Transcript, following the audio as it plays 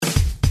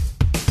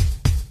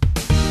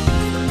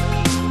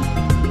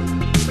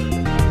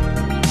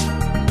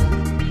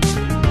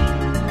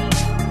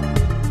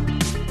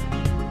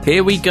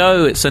Here we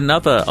go, it's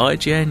another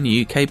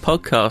IGN UK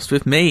podcast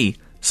with me,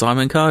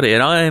 Simon Cardy,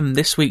 and I am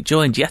this week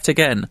joined yet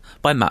again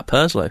by Matt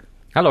Purslow.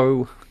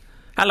 Hello.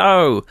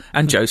 Hello,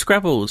 and Joe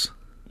Scrabbles.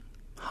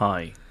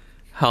 Hi.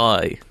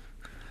 Hi.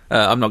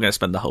 I'm not going to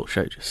spend the whole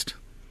show just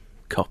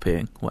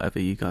copying whatever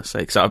you guys say,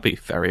 because that would be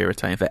very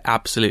irritating for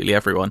absolutely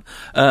everyone.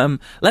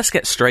 Let's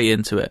get straight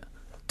into it.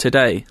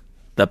 Today,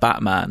 The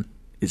Batman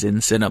is in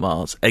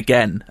cinemas.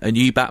 Again, a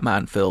new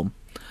Batman film.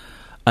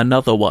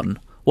 Another one.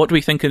 What do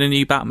we think of the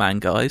new Batman,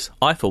 guys?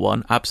 I, for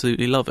one,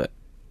 absolutely love it.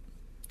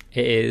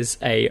 It is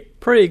a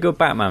pretty good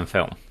Batman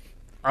film.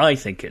 I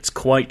think it's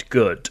quite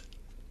good.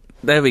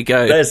 There we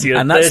go.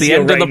 And that's the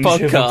end of the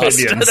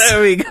podcast.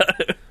 There we go.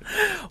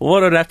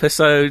 What an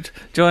episode.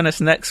 Join us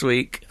next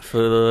week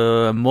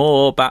for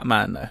more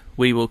Batman. No,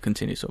 we will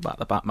continue to talk about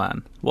the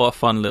Batman. What a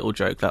fun little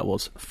joke that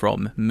was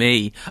from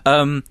me.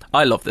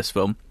 I love this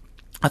film.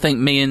 I think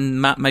me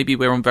and Matt, maybe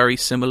we're on very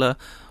similar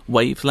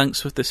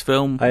wavelengths with this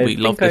film. We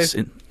love this.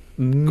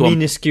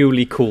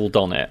 Minusculely cooled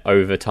on it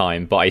over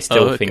time, but I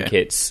still think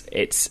it's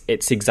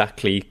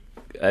exactly,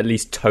 at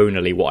least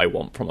tonally, what I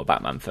want from a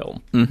Batman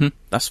film. Mm-hmm.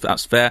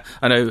 That's fair.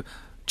 I know,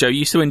 Joe,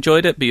 you still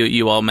enjoyed it, but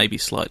you are maybe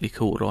slightly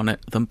cooled on it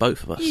than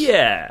both of us.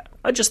 Yeah,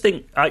 I just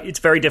think it's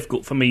very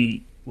difficult for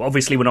me.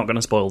 Obviously, we're not going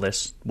to spoil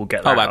this. We'll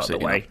get that out of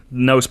the way.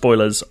 Not. No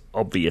spoilers,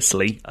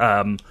 obviously.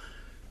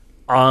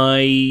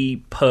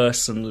 I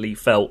personally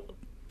felt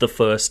the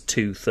first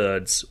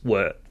 2/3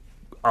 were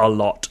a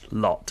lot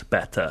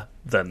better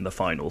than the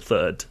final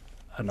third,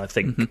 and I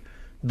think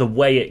the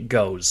way it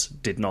goes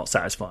did not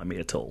satisfy me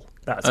at all.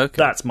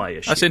 That's my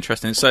issue. That's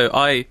interesting. So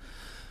I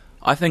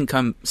think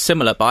I'm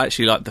similar, but I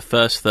actually like the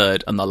first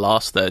third and the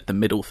last third. The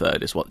middle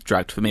third is what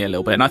dragged for me a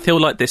little bit, and I feel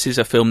like this is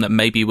a film that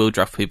maybe will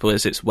drag for people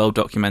as it's well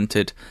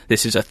documented.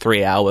 This is a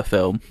 3-hour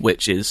film,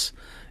 which is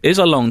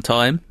a long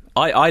time.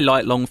 I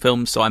like long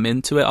films, so I'm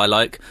into it. I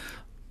like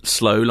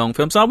slow long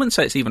films. I wouldn't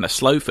say it's even a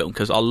slow film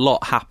because a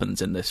lot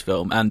happens in this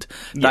film, and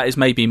that is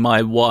maybe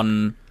my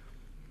one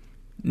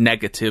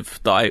negative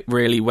that I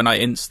really, when I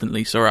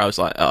instantly saw it, I was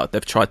like, oh,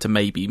 they've tried to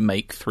maybe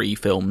make 3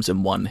 films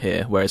in one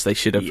here, whereas they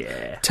should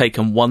have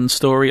taken one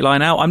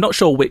storyline out. I'm not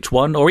sure which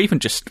one, or even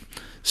just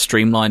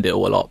streamlined it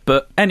all a lot.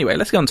 But anyway,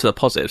 let's get on to the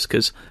positives,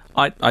 because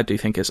I do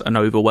think it's an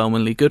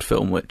overwhelmingly good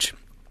film, which,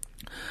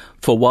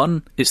 for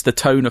one, it's the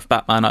tone of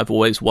Batman I've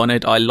always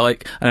wanted. And I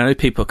know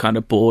people are kind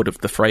of bored of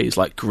the phrase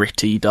like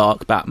gritty,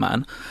 dark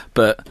Batman,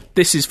 but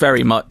this is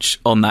very much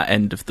on that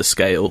end of the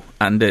scale,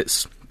 and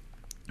it's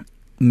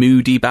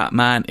moody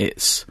Batman.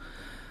 It's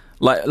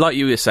like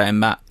you were saying,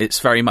 Matt, it's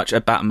very much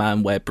a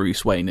Batman where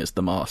Bruce Wayne is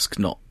the mask,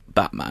 not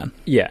Batman.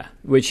 Yeah,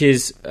 which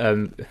is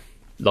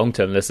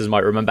long-term listeners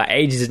might remember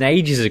ages and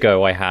ages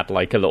ago I had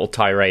like a little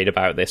tirade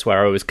about this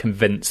where I was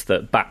convinced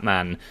that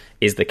Batman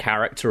is the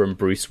character and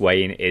Bruce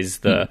Wayne is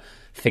the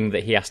thing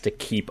that he has to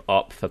keep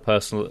up for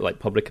personal, like,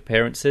 public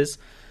appearances.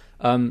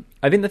 I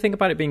think the thing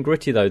about it being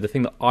gritty, though, the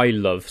thing that I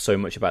love so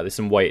much about this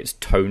and why it's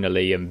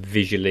tonally and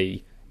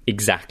visually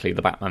exactly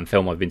the Batman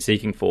film I've been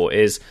seeking for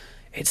is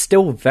it's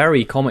still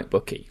very comic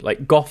booky.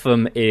 Like,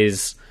 Gotham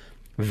is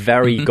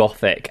very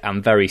gothic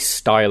and very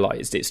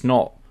stylized. It's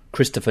not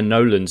Christopher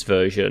Nolan's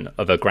version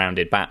of a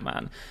grounded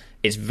Batman.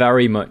 It's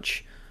very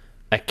much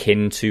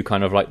akin to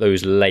kind of like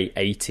those late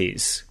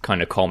 80s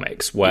kind of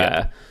comics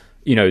where,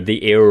 you know,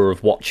 the era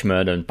of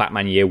Watchmen and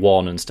Batman Year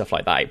One and stuff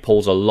like that, it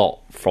pulls a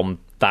lot from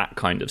that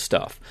kind of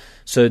stuff.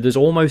 So there's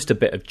almost a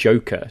bit of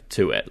Joker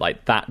to it,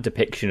 like that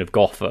depiction of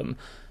Gotham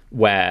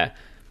where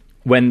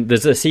when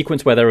there's a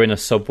sequence where they're in a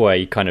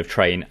subway kind of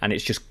train and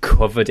it's just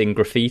covered in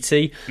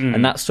graffiti,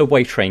 and that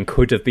subway train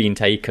could have been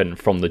taken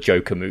from the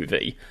Joker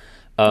movie.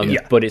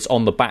 But it's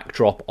on the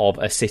backdrop of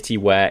a city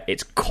where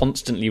it's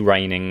constantly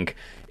raining,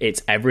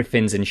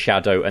 everything's in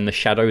shadow, and the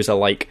shadows are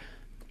like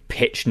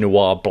pitch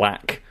noir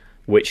black,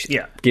 which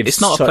gives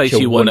it's not such a place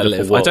you want to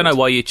live. World. I don't know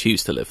why you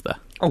choose to live there.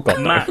 Oh god,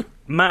 no.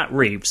 Matt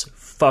Reeves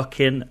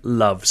fucking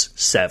loves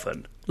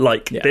Seven.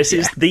 Like, this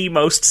is the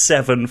most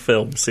Seven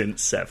film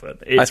since Seven.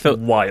 It's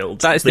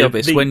wild. That is the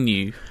obvious. When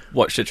you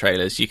watch the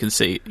trailers, you can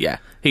see,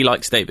 he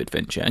likes David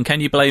Fincher. And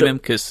can you blame him?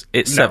 Because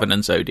it's Seven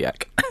and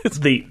Zodiac.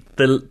 But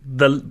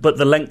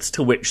the lengths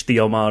to which the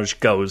homage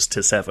goes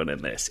to Seven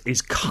in this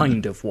is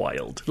kind of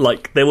wild.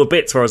 Like, there were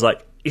bits where I was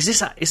like, is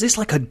this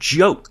like a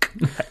joke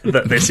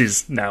that this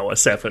is now a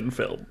Seven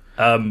film?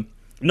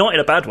 Not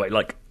in a bad way.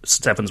 Like,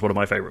 Seven's one of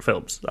my favourite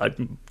films.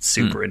 I'm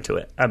super into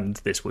it, and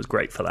this was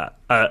great for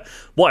that.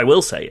 What I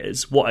will say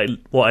is, what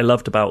I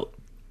loved about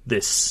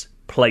this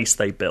place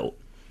they built,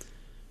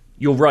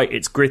 you're right,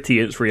 it's gritty,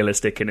 it's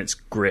realistic, and it's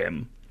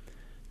grim,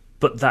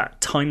 but that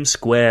Times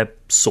Square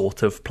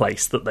sort of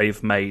place that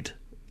they've made,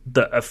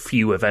 that a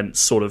few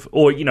events sort of,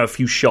 or, you know, a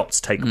few shots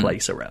take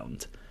place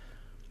around,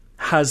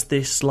 has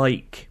this,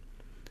 like,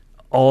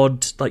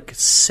 odd, like,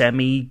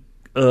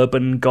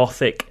 semi-urban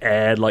gothic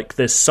air. Like,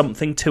 there's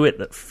something to it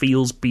that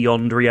feels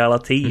beyond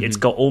reality. It's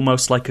got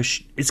almost like a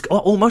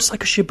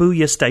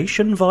Shibuya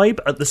Station vibe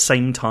at the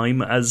same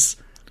time as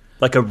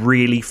like a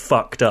really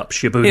fucked up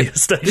Shibuya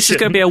station. This is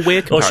going to be a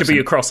weird or comparison.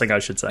 Shibuya Crossing, I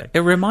should say. It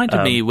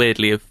reminded me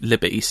weirdly of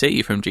Liberty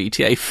City from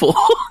GTA 4.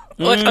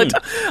 Like,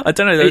 I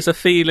don't know. There's a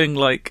feeling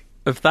like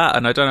of that,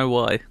 and I don't know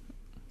why.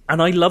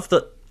 And I love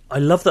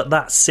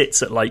that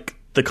sits at like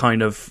the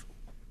kind of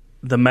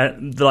the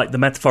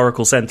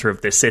metaphorical center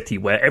of this city,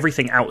 where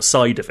everything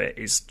outside of it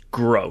is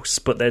gross,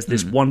 but there's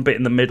this one bit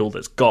in the middle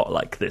that's got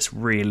like this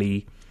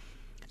really.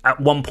 At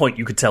one point,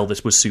 you could tell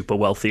this was super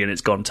wealthy, and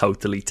it's gone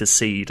totally to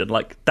seed, and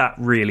like that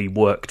really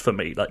worked for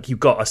me. Like you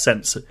got a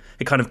sense,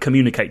 it kind of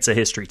communicates a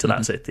history to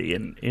that city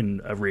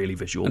in a really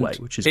visual way,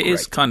 which is it great.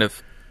 is kind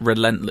of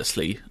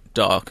relentlessly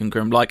dark and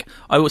grim. Like,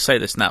 I will say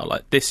this now,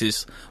 like, this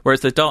is,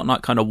 whereas the Dark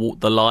Knight kind of walked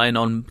the line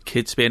on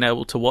kids being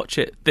able to watch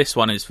it, this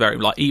one is very,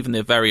 like, even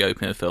the very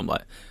opening film,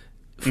 like,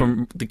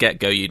 from the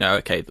get-go, you know,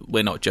 okay,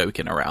 we're not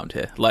joking around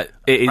here. Like,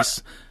 it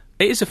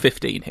is a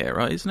 15 here,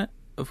 right, isn't it?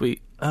 Have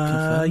we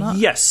confirmed that?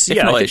 Yes, if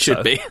yeah, not, I it think should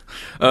so. be.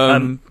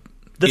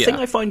 The thing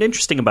I find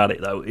interesting about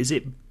it, though, is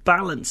it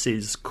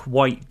balances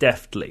quite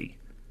deftly.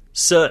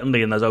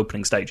 Certainly in those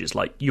opening stages,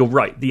 like, you're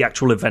right, the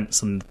actual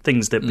events and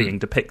things that are being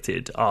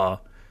depicted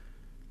are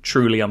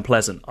truly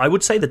unpleasant. I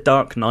would say The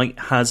Dark Knight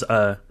has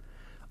a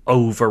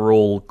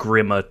overall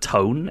grimmer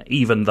tone,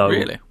 even though...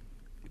 Really?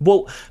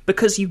 Well,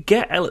 because you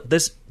get...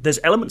 there's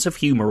elements of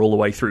humour all the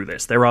way through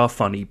this. There are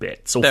funny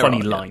bits, or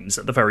funny lines,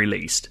 at the very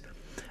least.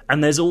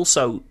 And there's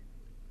also...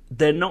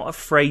 They're not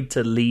afraid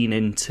to lean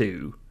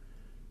into...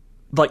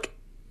 Like,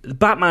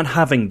 Batman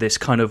having this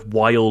kind of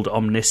wild,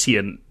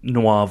 omniscient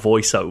noir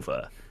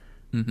voiceover...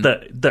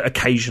 that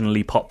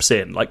occasionally pops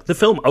in. Like, the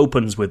film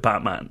opens with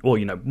Batman, or,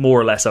 you know,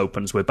 more or less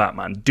opens with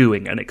Batman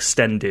doing an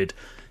extended...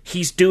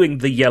 He's doing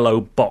the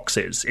yellow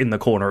boxes in the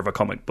corner of a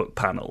comic book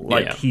panel.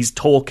 Like, he's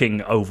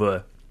talking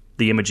over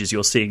the images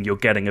you're seeing. You're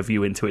getting a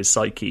view into his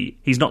psyche.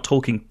 He's not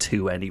talking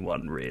to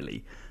anyone,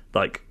 really.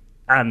 Like,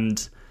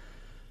 and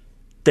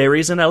there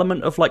is an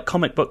element of, like,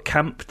 comic book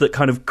camp that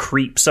kind of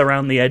creeps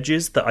around the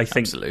edges that I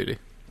think... Absolutely.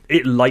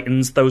 It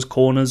lightens those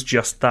corners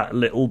just that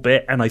little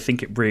bit, and I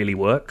think it really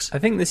works. I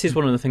think this is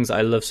one of the things that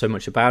I love so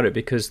much about it,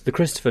 because the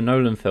Christopher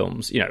Nolan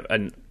films, you know,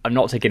 and I'm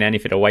not taking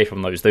anything away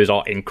from those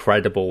are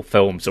incredible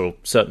films, or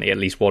certainly at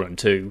least 1 and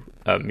 2,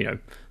 you know,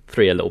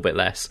 3 a little bit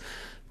less.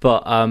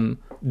 But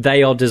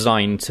they are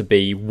designed to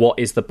be what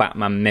is the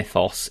Batman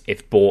mythos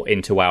if brought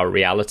into our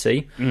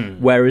reality,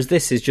 whereas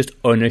this is just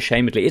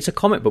unashamedly, it's a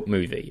comic book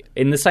movie,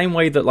 in the same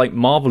way that, like,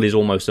 Marvel is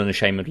almost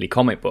unashamedly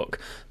comic book,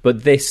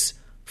 but this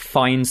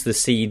finds the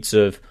seeds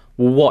of,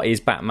 well, what is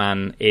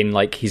Batman in,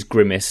 like, his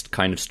grimmest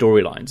kind of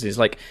storylines? It's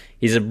like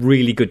he's a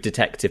really good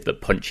detective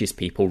that punches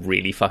people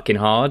really fucking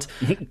hard,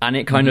 and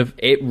it kind of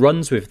it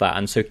runs with that,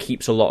 and so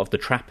keeps a lot of the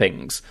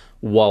trappings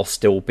while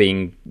still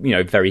being, you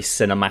know, very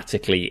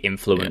cinematically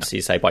influenced,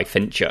 you say, by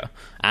Fincher.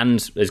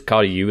 And as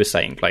Cardi, you were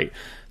saying, like,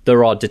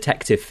 there are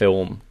detective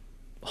film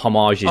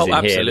homages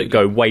in here that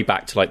go way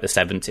back to, like, the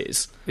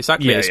 70s.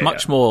 Exactly. It's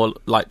much more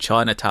like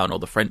Chinatown or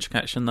the French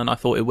Connection than I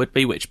thought it would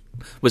be, which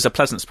was a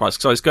pleasant surprise,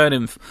 because I was going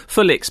in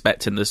fully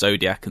expecting the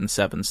Zodiac and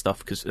Seven stuff,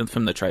 because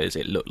from the trailers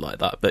it looked like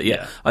that. But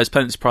I was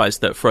pleasantly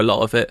surprised that for a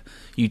lot of it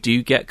you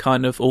do get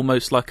kind of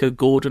almost like a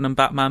Gordon and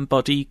Batman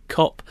buddy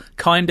cop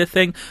kind of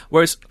thing,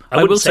 whereas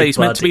I will say he's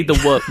meant to be the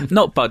work,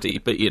 not buddy,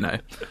 but, you know,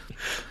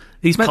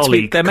 he's meant to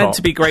be, they're meant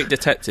to be great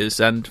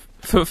detectives, and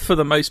for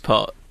the most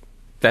part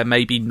they're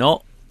maybe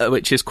not,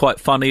 which is quite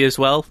funny as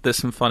well. There's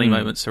some funny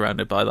moments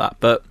surrounded by that.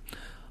 But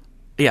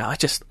yeah,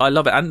 I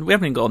love it. And we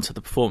haven't even got onto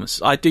the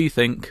performance. I do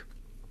think,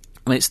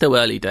 I mean, it's still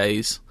early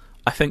days.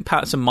 I think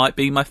Pattinson might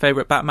be my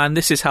favourite Batman.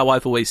 This is how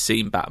I've always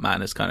seen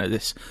Batman, as kind of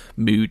this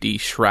moody,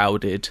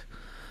 shrouded,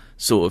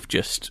 sort of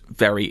just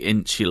very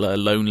insular,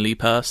 lonely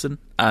person.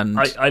 And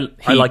I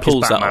like his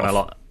Batman a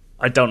lot.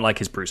 I don't like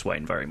his Bruce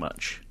Wayne very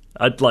much.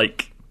 I'd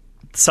like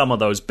some of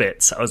those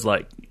bits. I was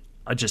like,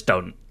 I just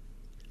don't.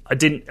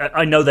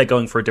 I know they're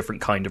going for a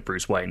different kind of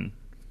Bruce Wayne,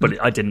 but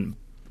I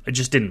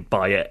just didn't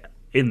buy it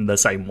in the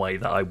same way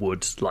that I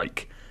would,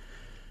 like,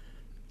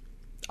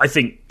 I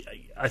think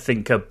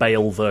a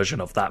Bale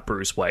version of that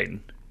Bruce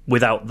Wayne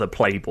without the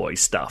Playboy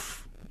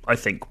stuff, I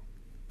think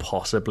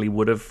possibly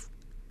would have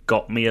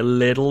got me a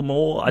little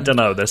more. I don't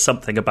know, there's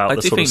something about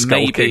the sort of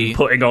skulking,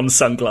 putting on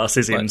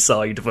sunglasses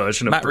inside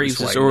version of Matt Bruce Reeves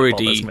Wayne has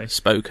already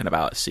spoken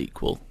about a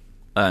sequel.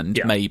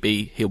 And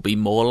maybe he'll be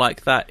more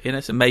like that in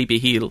it. And maybe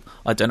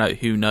I don't know,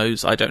 who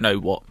knows? I don't know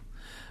what.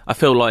 I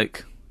feel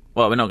like,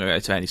 well, we're not going to go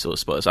to any sort of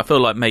spoilers. I feel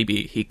like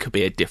maybe he could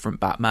be a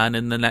different Batman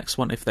in the next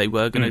one if they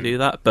were going to do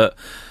that. But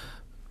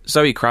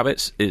Zoe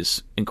Kravitz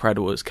is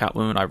incredible as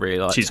Catwoman. I really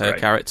like her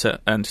character.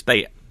 And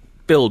they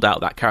build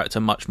out that character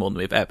much more than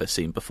we've ever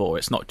seen before.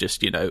 It's not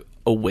just, you know,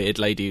 a weird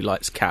lady who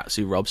likes cats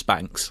who robs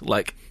banks.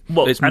 Like,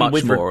 it's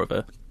much more of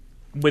a...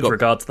 With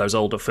regard to those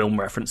older film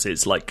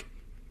references, like,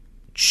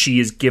 she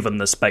is given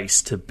the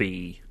space to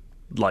be,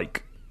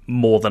 like,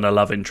 more than a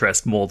love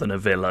interest, more than a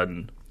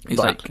villain.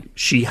 Exactly. Like,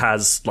 she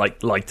has,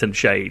 like, light and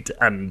shade,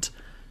 and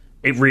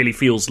it really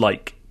feels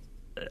like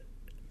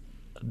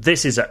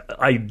this is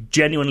I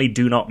genuinely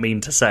do not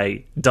mean to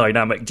say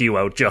dynamic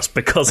duo just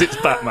because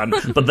it's Batman,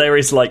 but there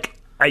is, like,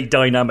 a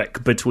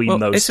dynamic between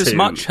those it's two. as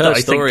much that her I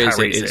think story as it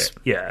carries is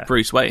Yeah.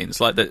 Bruce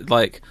Wayne's.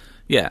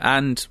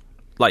 And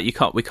like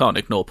we can't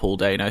ignore Paul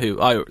Dano,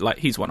 who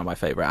he's one of my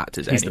favourite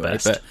actors anyway.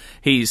 But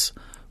he's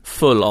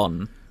full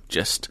on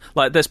just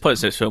like there's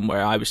points in this film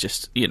where I was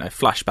just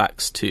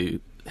flashbacks to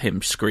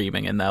him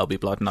screaming in There'll Be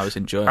Blood, and I was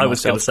enjoying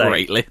myself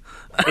greatly.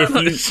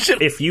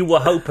 If you were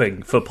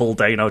hoping for Paul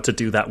Dano to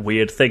do that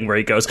weird thing where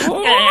he goes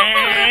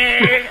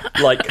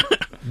like,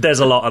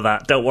 there's a lot of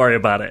that. Don't worry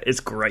about it. It's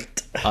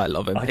great. I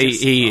love him.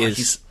 He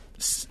is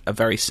a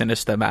very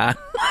sinister man.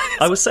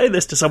 I was saying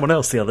this to someone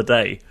else the other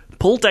day.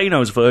 Paul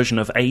Dano's version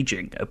of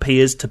aging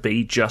appears to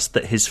be just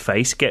that his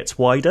face gets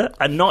wider,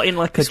 and not in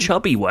like a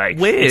chubby way.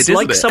 Weird, it's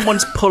like isn't it?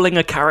 someone's pulling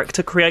a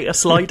character creator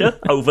slider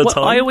over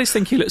time. I always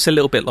think he looks a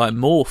little bit like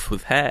Morph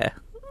with hair.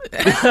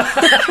 He's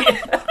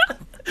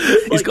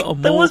got a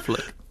Morph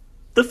look.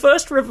 The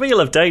first reveal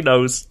of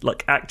Dano's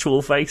like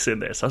actual face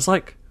in this, I was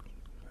like,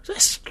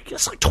 it's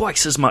like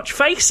twice as much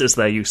face as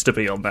there used to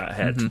be on that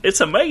head. Mm-hmm. It's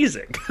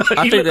amazing.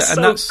 I think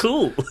that's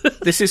cool.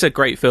 This is a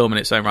great film in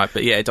its own right,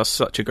 but yeah, it does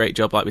such a great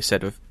job, like we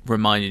said, of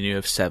reminding you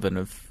of Seven,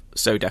 of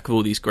Zodiac, of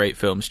all these great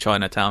films,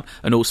 Chinatown,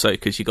 and also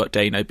because you got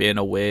Dano being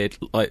a weird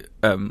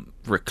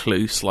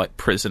recluse, like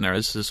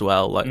Prisoners as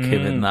well, like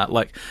him in that.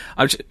 Like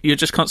you're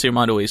just constantly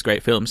reminded of all these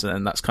great films, and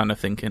then that's kind of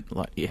thinking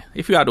like, yeah,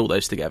 if you add all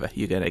those together,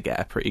 you're going to get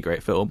a pretty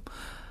great film.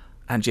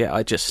 And yeah,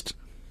 I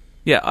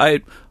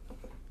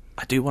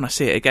do want to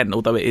see it again,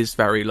 although it is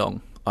very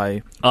long.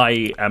 I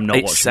am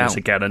not watching this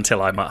again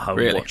until I'm at home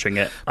watching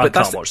it. I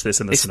can't watch this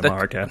in the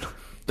cinema again.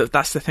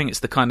 That's the thing. It's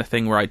the kind of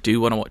thing where I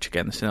do want to watch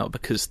again in the cinema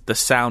because the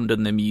sound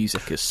and the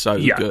music is so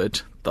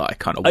good that I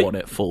kind of want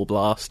it full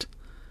blast.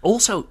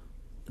 Also,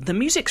 the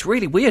music's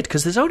really weird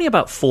because there's only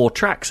about 4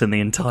 tracks in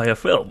the entire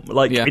film.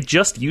 It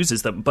just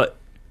uses them, but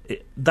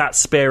that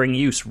sparing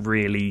use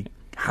really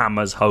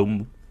hammers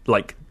home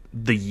like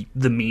the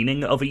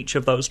meaning of each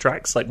of those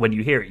tracks. Like when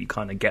you hear it, you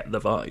kind of get the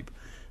vibe.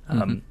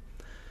 I'm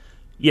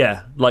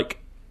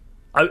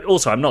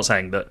not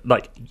saying that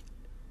like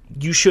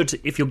you should,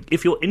 if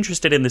you're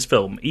interested in this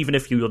film, even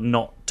if you're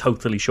not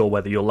totally sure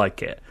whether you'll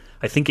like it,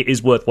 I think it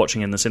is worth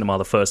watching in the cinema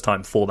the first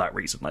time for that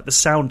reason. Like the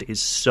sound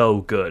is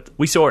so good.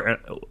 I saw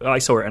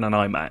it in an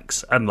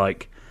IMAX, and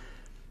like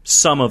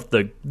some of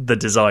the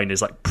design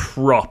is like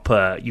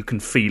proper. You can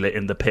feel it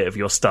in the pit of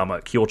your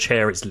stomach. Your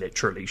chair is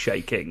literally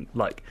shaking.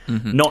 Like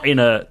not in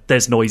a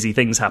there's noisy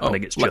things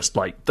happening. It's just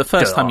like the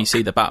first time you dark.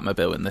 see the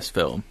Batmobile in this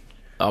film,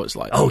 I was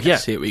like, oh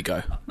yes, here we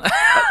go.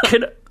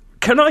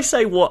 Can I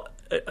say what?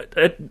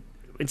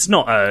 It's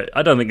not.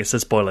 I don't think it's a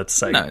spoiler to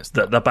say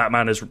that the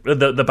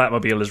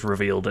Batmobile is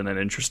revealed in an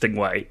interesting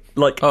way.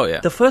 Like,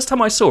 the first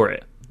time I saw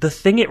it, the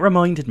thing it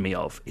reminded me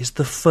of is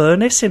the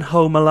furnace in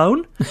Home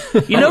Alone.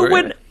 You know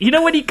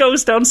when he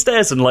goes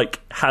downstairs and like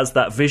has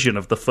that vision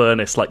of the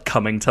furnace like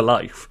coming to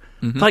life.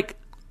 Like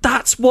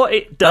that's what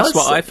it does. That's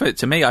what I thought.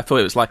 To me, I thought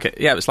it was like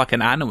it was like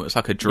an animal. It was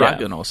like a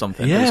dragon or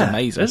something. Yeah. It was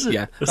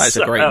amazing. That's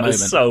a great moment. That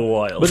was so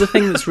wild. But the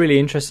thing that's really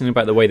interesting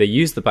about the way they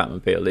use the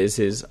Batmobile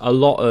is a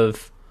lot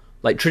of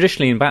like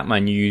traditionally in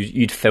Batman,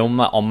 you'd film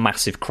that on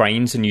massive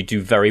cranes and you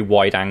do very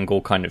wide angle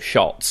kind of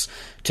shots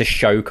to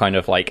show kind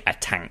of like a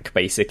tank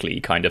basically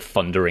kind of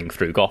thundering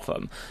through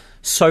Gotham.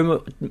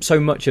 So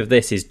much of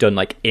this is done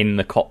like in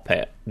the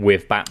cockpit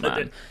with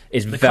Batman.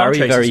 It's the very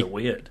car chases very are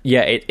weird.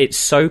 Yeah, it's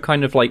so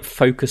kind of like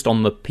focused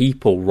on the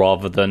people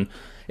rather than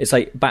it's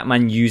like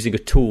Batman using a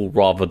tool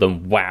rather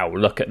than wow,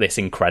 look at this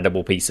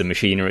incredible piece of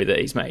machinery that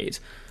he's made.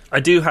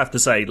 I do have to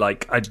say,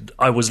 like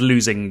I was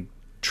losing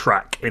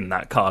track in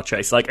that car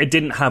chase. Like it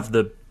didn't have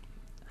the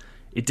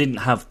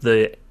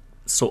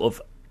sort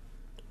of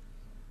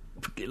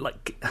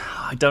like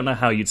I don't know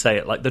how you'd say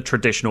it, like the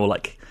traditional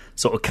like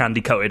sort of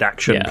candy coated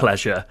action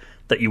pleasure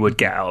that you would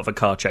get out of a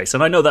car chase.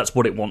 And I know that's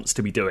what it wants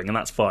to be doing, and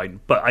that's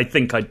fine. But I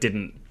think I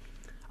didn't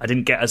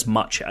get as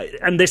much.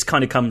 And this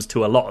kind of comes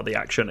to a lot of the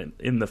action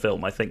in the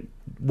film. I think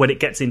when it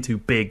gets into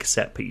big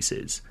set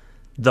pieces,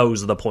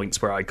 those are the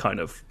points where I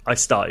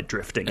started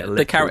drifting a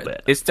little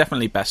bit. It's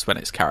definitely best when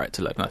it's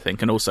character-led, I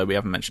think. And also, we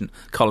haven't mentioned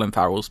Colin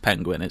Farrell's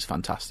Penguin is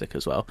fantastic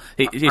as well.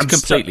 He's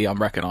completely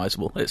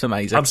unrecognisable. It's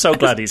amazing. I'm so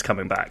glad he's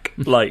coming back.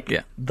 Like,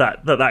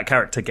 that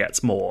character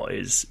gets more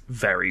is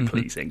very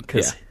pleasing,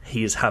 because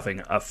he is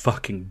having a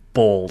fucking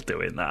ball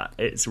doing that.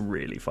 It's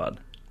really fun.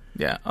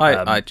 Yeah,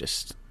 I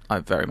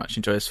very much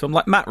enjoy this film.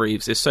 Like, Matt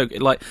Reeves is so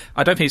good. Like,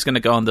 I don't think he's going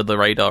to go under the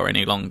radar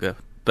any longer.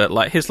 But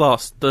like he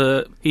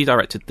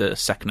directed the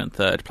second and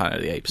third Planet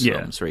of the Apes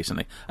films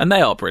recently, and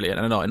they are brilliant.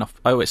 And not enough.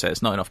 I always say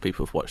it's not enough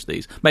people have watched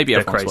these. Maybe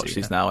everyone's watched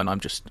these now, and I'm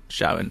just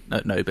shouting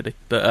at nobody.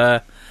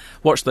 But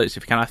watch those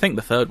if you can. I think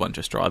the third one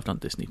just arrived on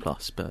Disney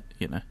Plus, but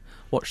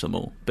watch them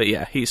all. But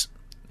yeah, he's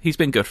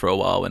been good for a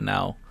while, and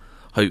now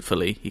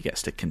hopefully he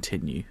gets to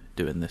continue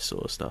doing this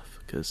sort of stuff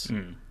because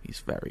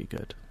he's very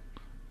good.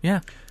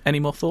 Yeah.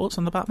 Any more thoughts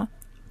on the Batman?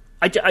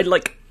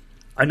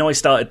 I know I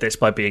started this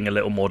by being a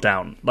little more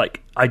down.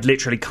 Like, I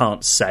literally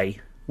can't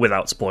say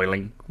without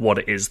spoiling what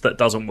it is that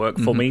doesn't work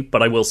for me.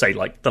 But I will say,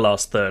 like, the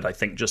last third, I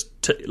think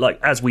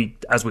as we've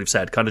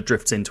said, kind of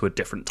drifts into a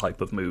different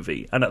type of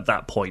movie. And at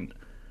that point,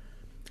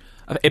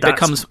 It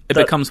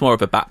becomes more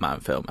of a Batman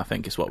film, I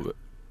think, is what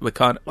we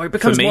can't. Or it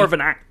becomes more of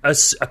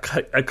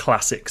a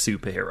classic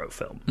superhero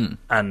film,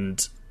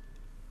 and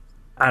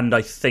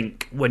I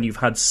think when you've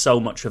had so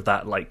much of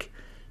that, like,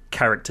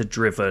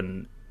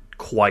 character-driven,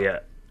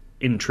 quiet,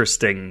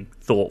 interesting,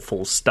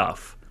 thoughtful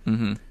stuff,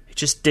 it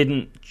just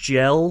didn't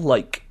gel,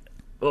 like,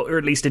 or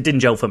at least it didn't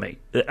gel for me.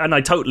 And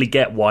I totally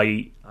get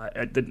why.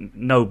 I didn't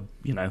know,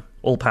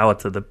 all power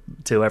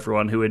to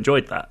everyone who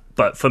enjoyed that.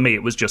 But for me,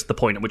 it was just the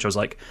point at which I was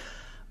like,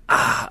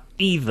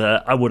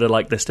 either I would have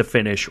liked this to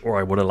finish, or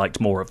I would have liked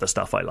more of the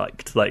stuff I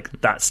liked.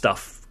 Like, that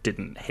stuff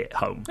didn't hit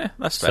home. Yeah,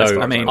 that's fair.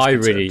 So,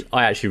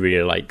 I actually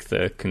really like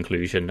the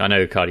conclusion. I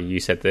know, Cardi, you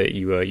said that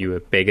you were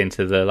big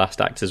into the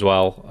last act as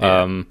well.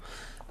 Yeah.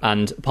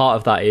 And part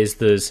of that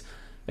is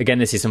again,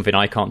 this is something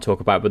I can't talk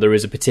about, but there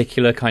is a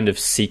particular kind of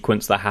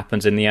sequence that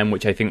happens in the end,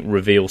 which I think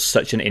reveals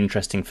such an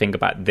interesting thing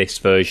about this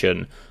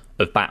version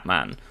of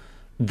Batman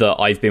that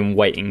I've been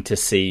waiting to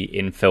see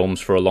in films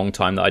for a long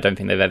time that I don't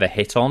think they've ever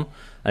hit on.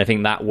 And I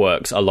think that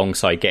works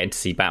alongside getting to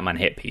see Batman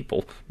hit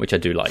people, which I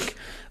do like.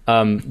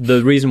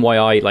 The reason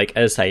why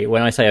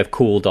when I say I've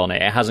cooled on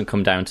it, it hasn't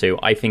come down to,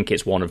 I think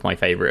it's one of my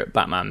favourite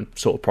Batman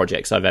sort of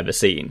projects I've ever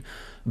seen.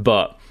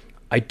 But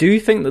I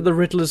do think that the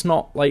Riddler's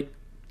not, like,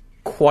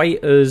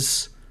 quite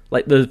as...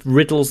 Like, the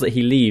riddles that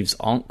he leaves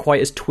aren't quite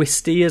as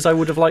twisty as I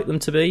would have liked them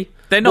to be.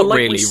 They're not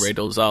really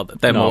riddles, are they?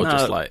 They're more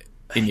just, like,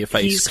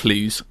 in-your-face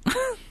clues.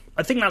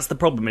 I think that's the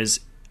problem, is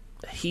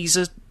he's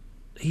a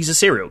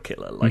serial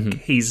killer.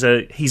 Like, he's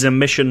a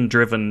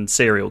mission-driven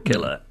serial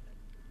killer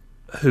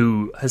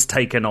who has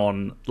taken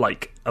on,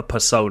 like, a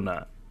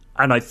persona.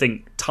 And I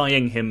think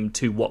tying him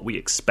to what we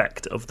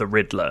expect of the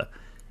Riddler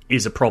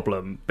is a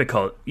problem,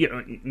 because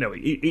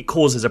it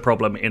causes a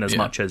problem in as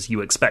much as you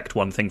expect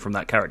one thing from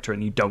that character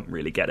and you don't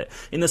really get it.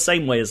 In the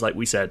same way as, like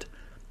we said,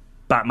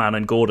 Batman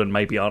and Gordon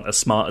maybe aren't as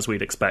smart as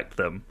we'd expect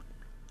them,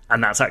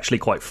 and that's actually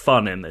quite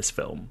fun in this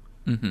film.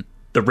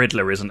 The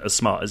Riddler isn't as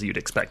smart as you'd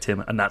expect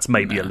him, and that's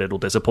maybe a little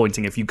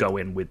disappointing if you go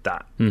in with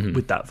that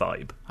with that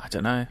vibe. I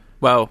don't know.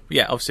 Well,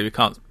 yeah, obviously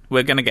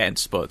we're going to get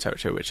into spoiler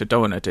territory, which I don't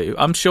want to do.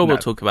 I'm sure we'll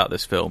talk about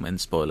this film in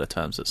spoiler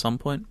terms at some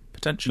point,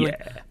 potentially,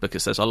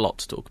 because there's a lot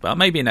to talk about.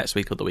 Maybe next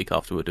week or the week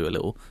after we'll do a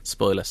little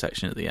spoiler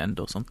section at the end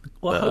or something.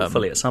 Well,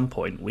 hopefully at some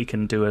point we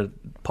can do a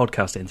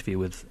podcast interview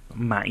with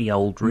Matty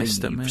Old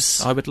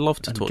Reeves. I would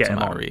love to talk to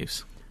Matt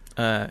Reeves.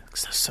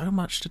 Because there's so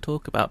much to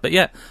talk about. But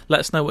yeah, let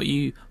us know what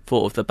you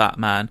thought of the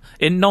Batman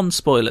in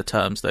non-spoiler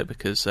terms, though,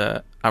 because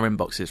our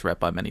inbox is read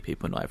by many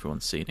people, not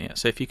everyone's seen it yet.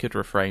 So if you could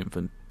refrain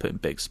from putting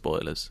big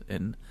spoilers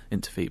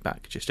into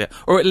feedback just yet,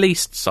 or at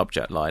least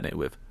subject line it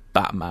with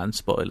Batman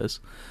spoilers.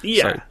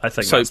 Yeah, I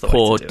think that's the way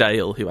poor to do it.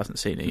 Dale, who hasn't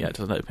seen it yet,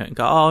 doesn't open it and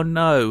go, oh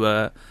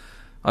no,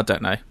 I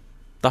don't know,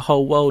 the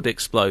whole world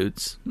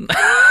explodes.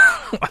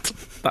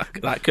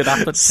 that could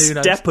happen. Who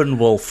knows?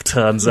 Steppenwolf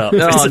turns up.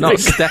 No, not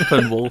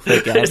Steppenwolf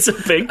again. It's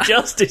a big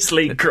Justice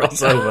League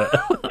crossover.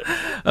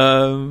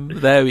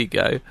 There we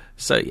go.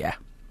 So yeah,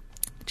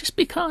 just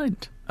be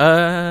kind.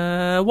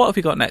 What have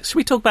we got next? Should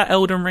we talk about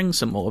Elden Ring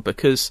some more?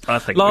 Because I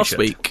think last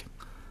week,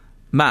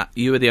 Matt,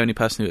 you were the only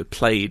person who had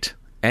played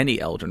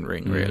any Elden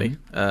Ring, really.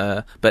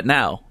 But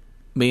now,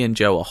 me and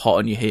Joe are hot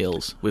on your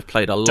heels. We've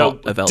played a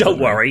lot of Elden Ring. Don't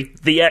worry,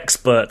 the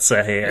experts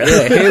are here.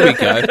 Yeah, here we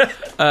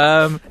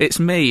go. It's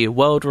me,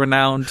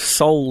 world-renowned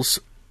Souls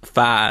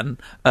fan,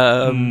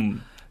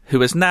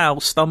 who has now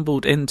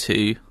stumbled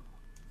into...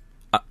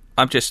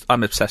 I'm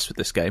obsessed with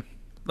this game.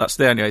 That's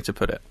the only way to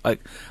put it.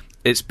 Like,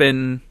 it's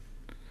been...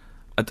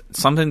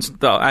 something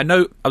that I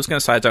know. I was going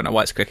to say I don't know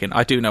why it's clicking.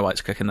 I do know why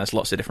it's clicking. There's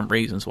lots of different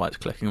reasons why it's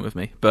clicking with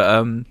me.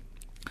 But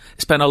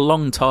it's been a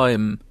long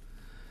time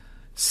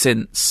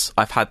since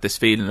I've had this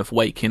feeling of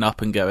waking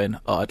up and going,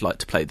 oh, I'd like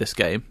to play this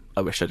game.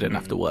 I wish I didn't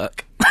have to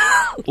work.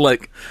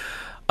 Like,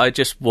 I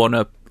just want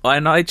to...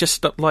 And I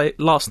just, like,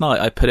 last night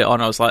I put it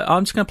on. I was like,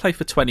 I'm just going to play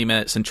for 20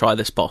 minutes and try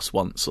this boss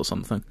once or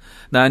something.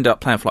 And I ended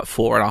up playing for like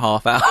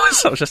 4.5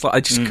 hours. I was just like, I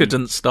just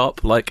couldn't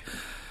stop. Like,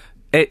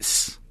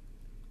 it's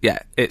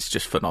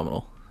just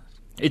phenomenal.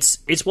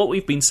 It's what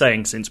we've been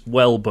saying since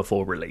well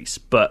before release,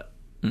 but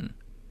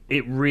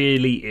it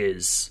really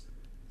is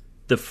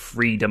the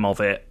freedom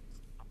of it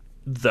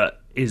that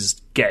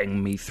is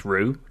getting me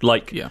through.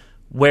 Like,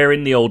 where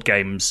in the old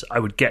games I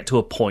would get to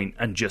a point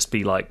and just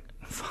be like,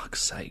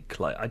 fuck's sake,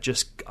 like,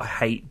 I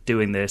hate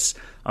doing this.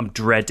 I'm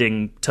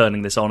dreading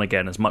turning this on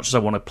again. As much as I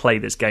want to play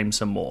this game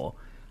some more,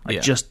 I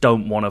just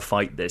don't want to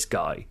fight this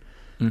guy.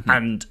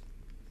 And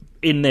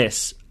in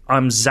this,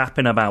 I'm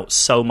zapping about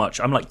so much.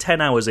 I'm like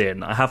 10 hours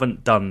in. I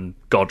haven't done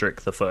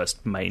Godric, the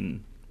first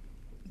main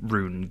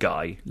rune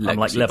guy. I'm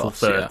like level boss,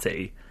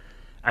 30.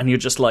 And you're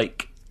just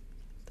like...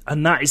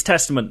 And that is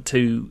testament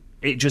to...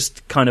 It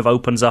just kind of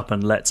opens up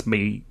and lets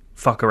me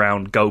fuck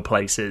around, go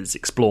places,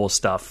 explore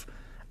stuff,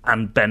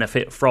 and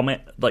benefit from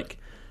it. Like,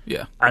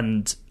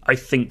 and I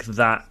think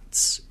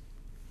that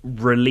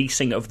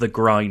releasing of the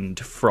grind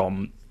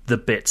from the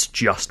bits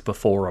just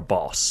before a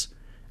boss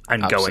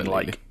and going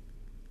like,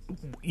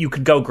 you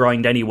can go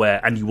grind anywhere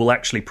and you will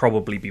actually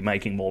probably be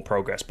making more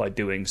progress by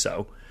doing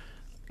so,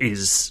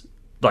 is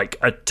like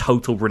a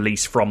total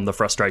release from the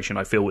frustration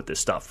I feel with this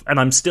stuff. And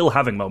I'm still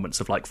having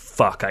moments of like,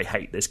 fuck, I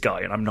hate this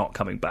guy and I'm not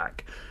coming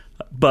back.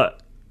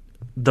 But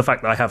the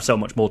fact that I have so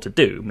much more to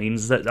do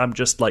means that I'm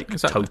just like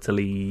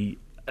totally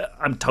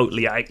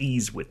at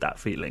ease with that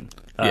feeling,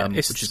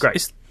 which is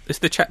great. It's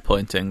the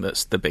checkpointing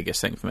that's the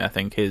biggest thing for me, I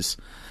think, is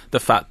the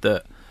fact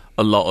that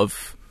a lot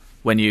of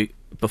when you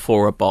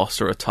before a boss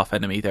or a tough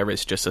enemy, there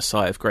is just a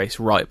sigh of grace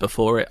right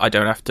before it. I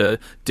don't have to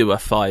do a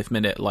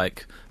 5-minute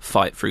like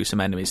fight through some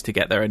enemies to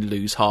get there and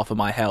lose half of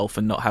my health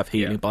and not have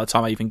healing by the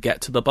time I even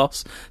get to the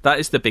boss. That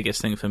is the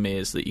biggest thing for me,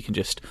 is that you can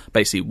just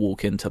basically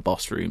walk into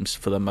boss rooms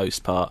for the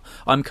most part.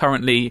 I'm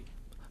currently,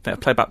 I think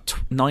I've played about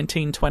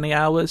 19-20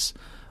 hours.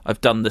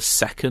 I've done the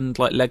second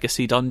like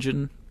legacy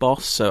dungeon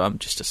boss, so I'm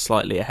just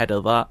slightly ahead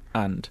of that.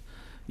 And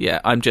yeah,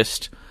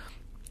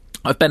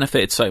 I've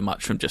benefited so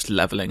much from just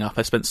leveling up.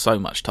 I spent so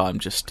much time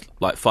just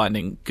like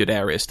finding good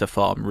areas to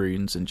farm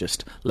runes and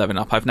just leveling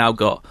up. I've now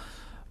got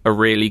a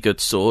really good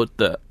sword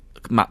that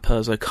Matt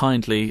Perzo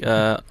kindly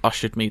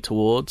ushered me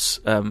towards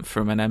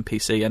from an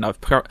NPC, and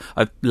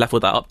I've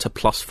leveled that up to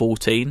plus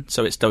 14,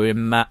 so it's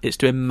doing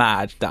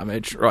mad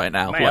damage right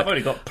now. Mate, I've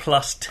only got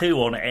 +2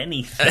 on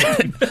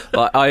anything.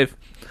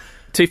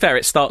 To be fair,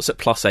 it starts at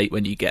 +8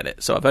 when you get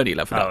it, so I've only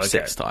leveled up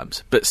 6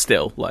 times, but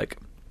still, like,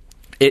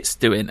 it's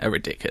doing a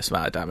ridiculous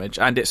amount of damage,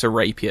 and it's a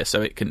rapier,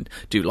 so it can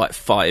do like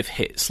 5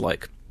 hits,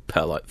 like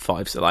per like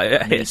 5, so like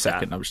a hit a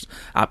second. I'm just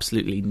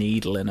absolutely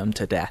needling them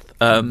to death.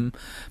 But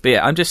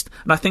yeah, and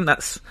I think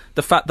that's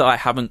the fact that I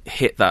haven't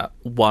hit that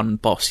one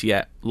boss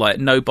yet. Like,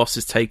 no boss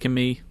has taken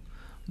me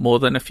more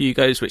than a few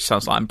goes, which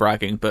sounds like I'm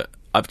bragging, but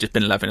I've just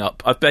been leveling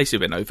up. I've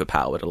basically been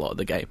overpowered a lot of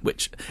the game,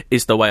 which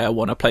is the way I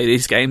want to play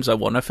these games. I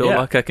want to feel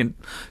like I can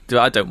do.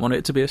 I don't want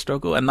it to be a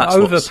struggle, and that's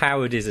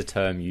overpowered is a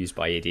term used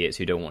by idiots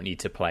who don't want you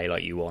to play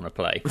like you want to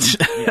play.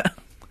 Yeah,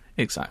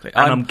 exactly.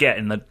 And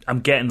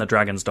I'm getting the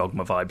Dragon's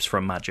Dogma vibes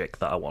from Magic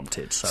that I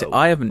wanted. So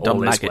I haven't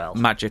done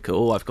Magic at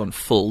all. I've gone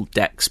full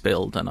Dex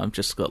build, and I've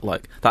just got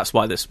like, that's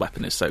why this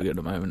weapon is so good at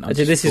the moment.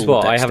 This is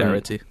what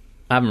dexterity.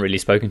 I haven't really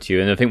spoken to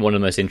you, and I think one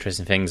of the most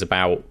interesting things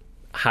about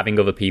having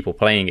other people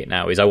playing it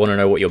now is I want to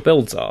know what your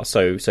builds are.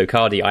 So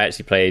Cardi, I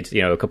actually played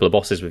a couple of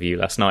bosses with you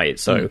last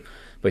night. So,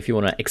 but if you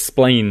want to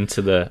explain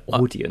to the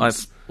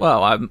audience,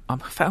 I'm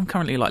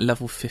currently like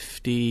level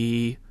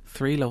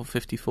 53, level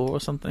 54 or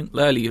something,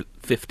 early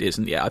 50s,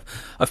 and yeah,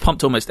 I've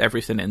pumped almost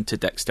everything into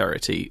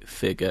dexterity,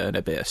 figure, and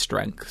a bit of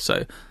strength.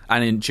 So,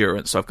 and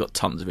endurance. So I've got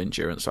tons of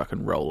endurance, so I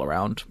can roll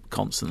around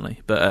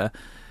constantly. But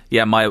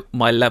yeah, my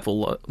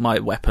level, my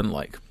weapon,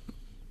 like,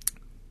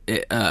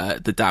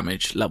 the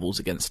damage levels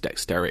against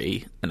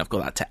dexterity, and I've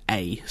got that to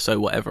A, so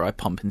whatever I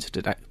pump into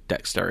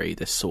dexterity,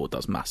 this sword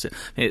does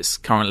massive. It's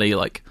currently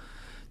like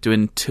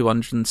doing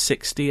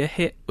 260 a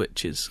hit,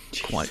 which is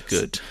quite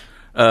good.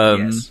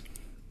 Yes.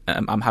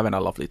 I'm having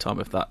a lovely time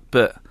with that,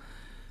 but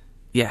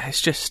yeah, I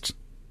just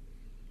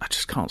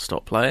can't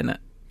stop playing it.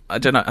 I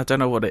don't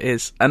know what it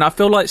is, and I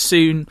feel like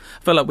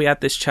we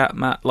had this chat,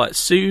 Matt, like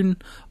soon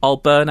I'll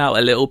burn out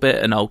a little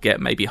bit and I'll get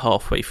maybe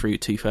halfway through,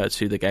 2/3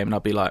 through the game, and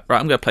I'll be like, right,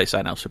 I'm going to play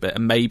something else for a bit,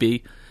 and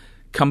maybe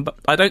come back.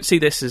 I don't see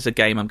this as a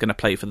game I'm going to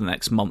play for the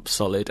next month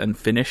solid and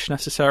finish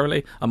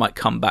necessarily. I might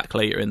come back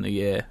later in the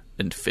year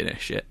and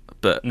finish it,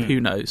 but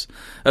who knows.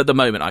 At the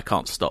moment I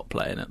can't stop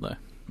playing it though.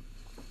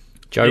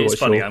 Joe,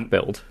 what's your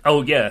build?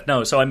 Oh yeah,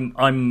 no, so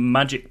I'm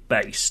Magic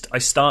based. I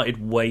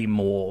started way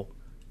more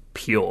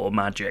pure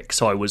Magic,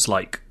 so I was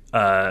like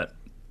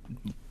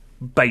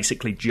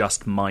basically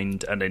just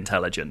mind and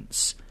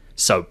intelligence.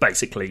 So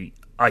basically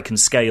I can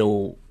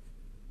scale,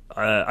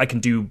 I can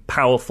do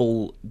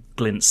powerful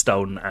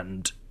glintstone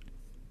and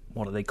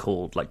what are they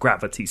called, like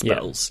gravity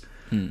spells,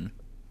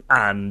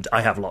 and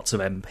I have lots of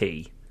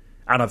MP,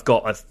 and I've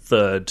got a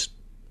third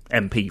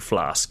MP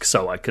flask,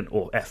 so I can,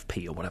 or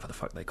FP or whatever the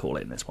fuck they call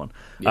it in this one.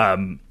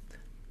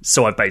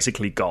 So I've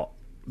basically got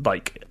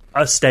like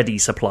a steady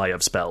supply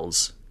of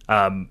spells.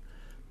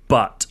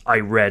 But I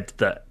read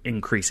that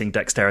increasing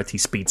dexterity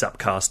speeds up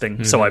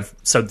casting,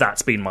 so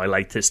that's been my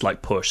latest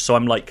like push. So I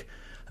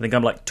think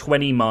I'm like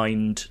 20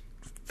 mind,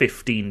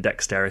 15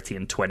 dexterity,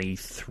 and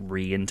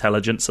 23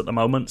 intelligence at the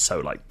moment. So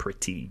like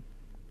pretty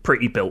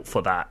built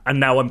for that. And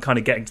now I'm kind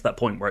of getting to that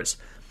point where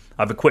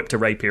I've equipped a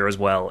rapier as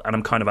well, and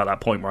I'm kind of at that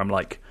point where I'm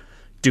like,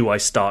 do I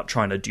start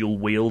trying to dual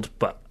wield,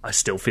 but I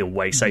still feel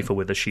way safer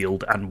with a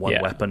shield and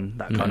one weapon,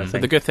 that kind of thing.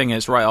 The good thing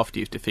is, right after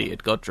you've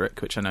defeated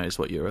Godric, which I know is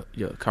what you're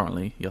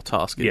currently your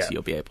task is,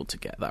 you'll be able to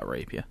get that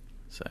rapier.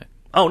 So,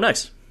 oh,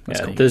 nice.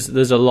 That's cool.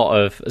 There's a lot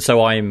of,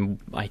 so I'm,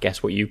 I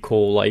guess, what you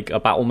call like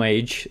a battle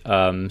mage.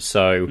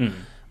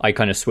 I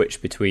kind of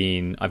switch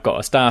between, I've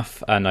got a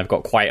staff and I've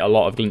got quite a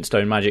lot of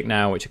glintstone magic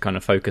now, which I kind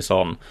of focus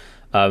on.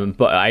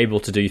 But I'm able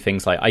to do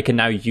things like I can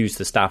now use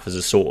the staff as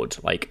a sword,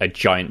 like a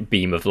giant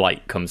beam of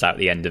light comes out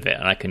the end of it,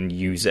 and I can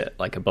use it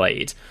like a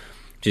blade,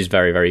 which is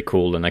very, very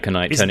cool. And I can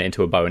like turn it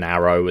into a bow and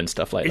arrow and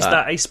stuff like that. Is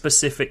that a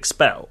specific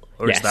spell,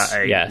 or is that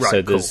a right,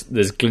 so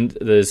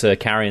there's a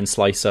carrion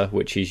slicer,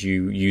 which is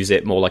you use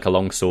it more like a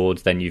long sword.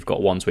 Then you've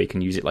got ones where you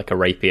can use it like a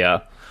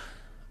rapier.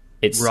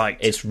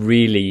 It's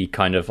really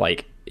kind of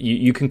like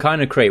you can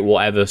kind of create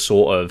whatever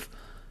sort of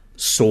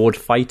sword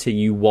fighter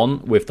you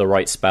want with the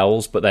right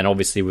spells, but then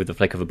obviously with the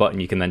flick of a button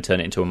you can then turn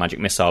it into a magic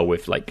missile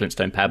with like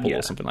Glintstone Pebble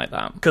or something like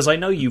that. Because I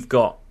know you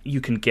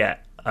can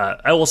get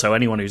also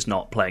anyone who's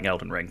not playing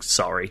Elden Ring,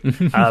 sorry,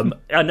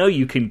 I know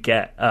you can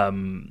get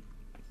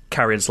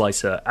Carrion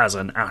Slicer as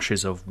an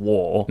Ashes of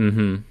War,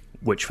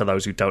 which for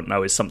those who don't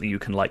know is something you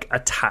can like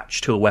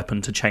attach to a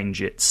weapon to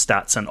change its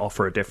stats and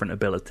offer a different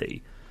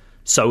ability.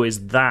 So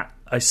is that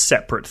a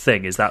separate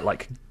thing? Is that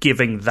like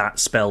giving that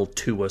spell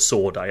to a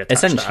sword I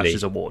attach to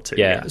Ashes of War to?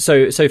 Yeah.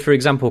 So for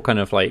example, kind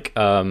of like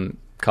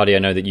Cardi, I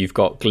know that you've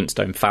got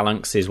Glintstone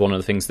Phalanx is one of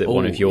the things that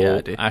one of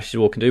your Ashes of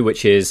War can do,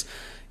 which is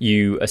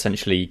you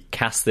essentially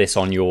cast this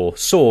on your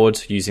sword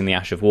using the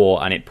Ash of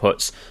War, and it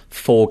puts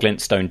 4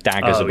 Glintstone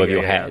daggers above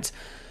your head.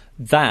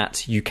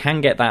 That, you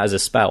can get that as a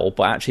spell,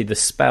 but actually the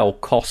spell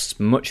costs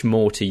much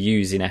more to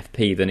use in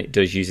FP than it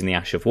does using the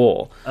Ash of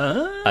War.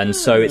 And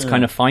so it's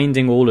kind of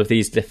finding all of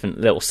these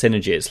different little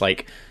synergies.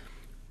 Like,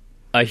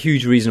 a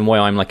huge reason why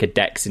I'm like a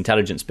Dex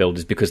intelligence build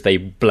is because they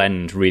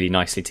blend really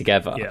nicely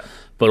together. Yeah.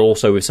 But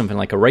also with something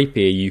like a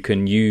rapier, you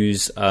can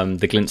use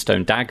the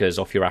Glintstone daggers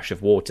off your Ash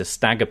of War to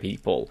stagger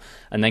people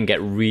and then get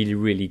really,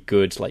 really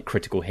good like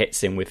critical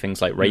hits in with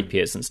things like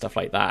rapiers and stuff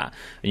like that.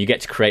 And you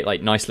get to create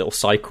like nice little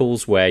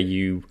cycles where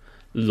you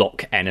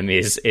lock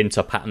enemies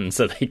into patterns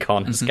that they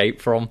can't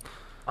escape from.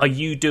 Are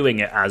you doing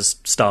it as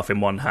staff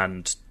in one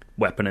hand,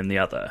 weapon in the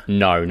other?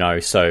 No.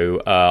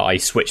 So I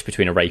switch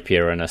between a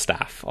rapier and a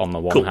staff on the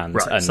one hand,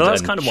 right. and, so that's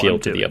and kind of what shield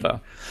I'm to doing. the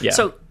other. Yeah.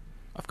 So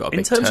I've got a in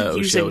big terms of turtle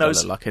using shield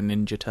those, like a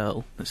ninja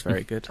turtle. That's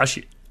very good.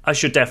 I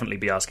should definitely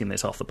be asking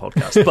this off the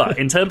podcast. But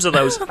in terms of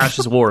those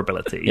Ashes of War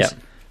abilities,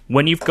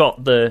 when you've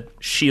got the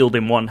shield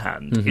in one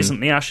hand, isn't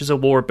the Ashes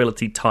of War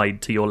ability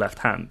tied to your left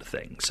hand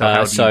thing?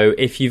 So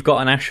if you've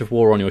got an Ash of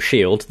War on your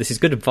shield, this is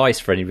good advice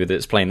for anybody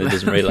that's playing that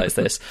doesn't realise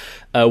this.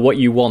 What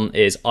you want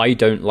is, I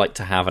don't like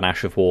to have an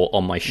Ash of War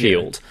on my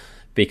shield,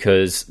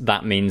 because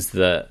that means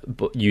that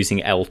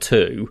using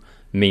L2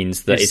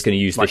 means that it's going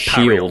to use like the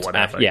shield.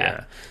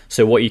 Whatever,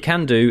 So what you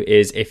can do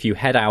is, if you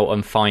head out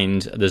and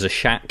find there's a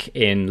shack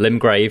in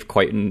Limgrave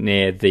quite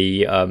near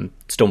the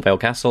Stormvale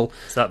Castle.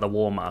 Is that the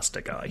War Master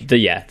guy?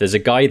 There's a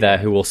guy there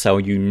who will sell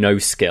you no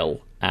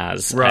skill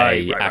as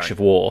Ash of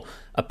War.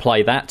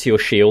 Apply that to your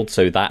shield,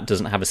 so that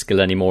doesn't have a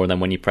skill anymore, and then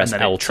when you press and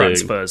then L2, it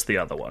transfers the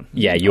other one.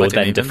 Yeah, you'll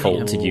then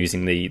default to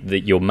using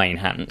your main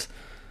hand.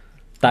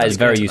 That is a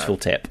very useful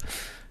tip.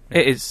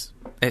 It is.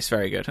 It's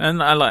very good,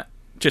 and I like.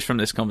 Just from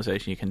this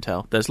conversation, you can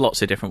tell there's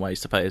lots of different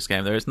ways to play this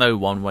game. There is no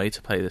one way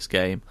to play this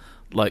game.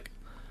 Like,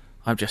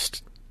 I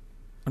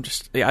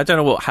don't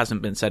know what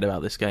hasn't been said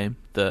about this game.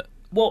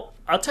 Well,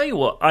 I'll tell you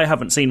what I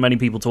haven't seen many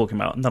people talking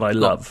about and that I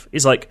love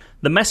is like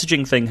the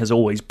messaging thing has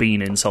always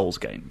been in Souls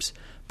games,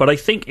 but I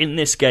think in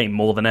this game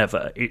more than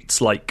ever,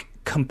 it's like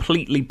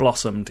completely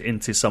blossomed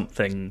into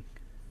something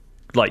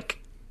like.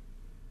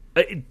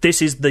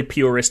 This is the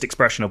purest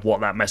expression of what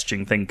that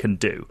messaging thing can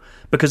do,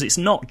 because it's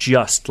not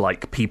just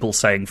like people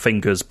saying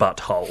fingers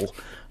butthole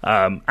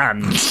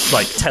and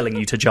like telling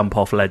you to jump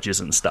off ledges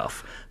and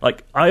stuff.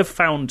 Like, I have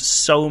found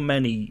so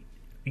many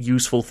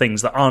useful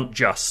things that aren't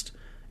just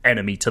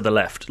enemy to the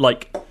left,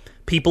 like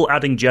people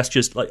adding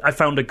gestures. Like, I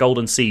found a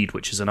golden seed,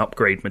 which is an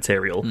upgrade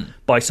material,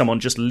 by someone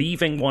just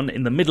leaving one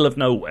in the middle of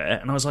nowhere,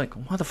 and I was like,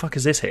 why the fuck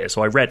is this here?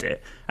 So I read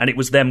it, and it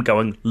was them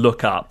going,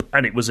 look up,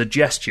 and it was a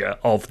gesture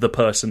of the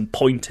person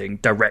pointing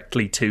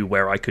directly to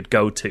where I could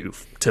go to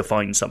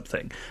find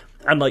something.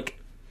 And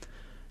like,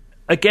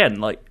 again,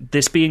 like,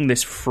 this being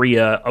this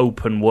freer,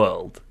 open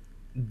world,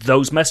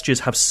 those messages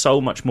have so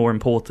much more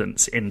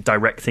importance in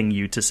directing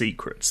you to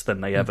secrets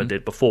than they ever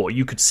did before.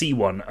 You could see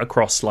one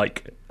across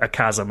like a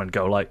chasm and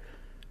go like,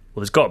 well,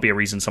 there's got to be a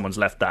reason someone's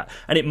left that.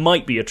 And it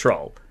might be a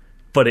troll,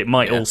 but it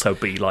might also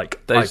be like,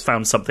 I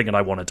found something and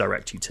I want to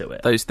direct you to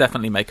it. Those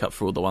definitely make up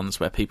for all the ones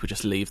where people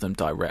just leave them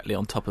directly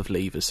on top of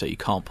levers, so you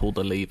can't pull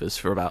the levers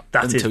for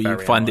until you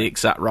find the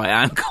exact right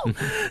angle.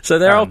 So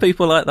there are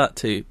people like that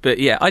too. But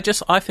yeah, I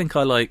think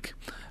I like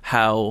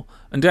how,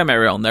 and don't get me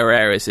wrong, there are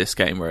areas in this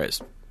game where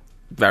it's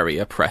very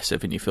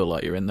oppressive and you feel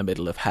like you're in the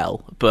middle of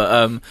hell.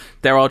 But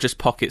there are just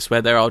pockets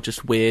where there are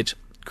just weird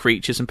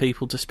creatures and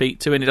people to speak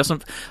to, and it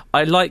doesn't.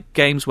 I like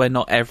games where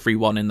not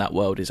everyone in that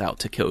world is out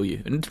to kill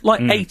you, and like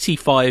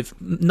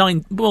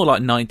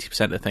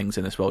 90% of things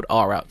in this world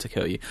are out to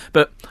kill you.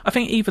 But I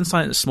think even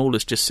something as small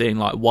as just seeing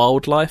like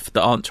wildlife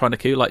that aren't trying to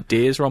kill you, like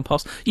deers run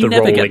past, you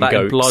never get that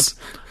in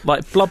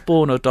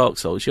Bloodborne or Dark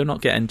Souls. You're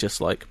not getting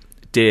just like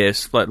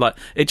deers. Like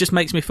it just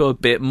makes me feel a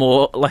bit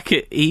more like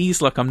at ease,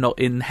 like I'm not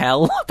in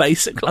hell,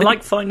 basically. I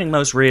like finding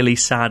those really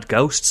sad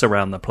ghosts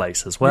around the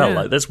place as well.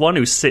 Like, there's one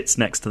who sits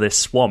next to this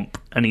swamp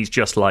and he's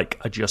just like,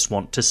 I just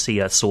want to see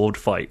a sword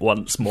fight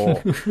once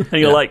more. And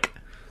you're like,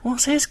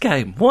 what's his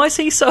game? Why is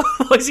he so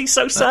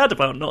sad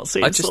about not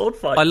seeing sword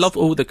fights? I love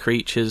all the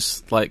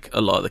creatures, like a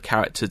lot of the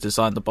character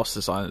design. The boss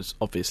design is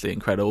obviously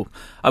incredible.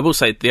 I will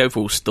say the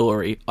overall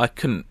story, I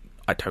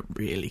I don't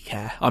really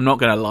care. I'm not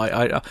going to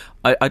lie.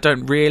 I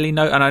don't really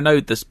know, and I know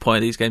this point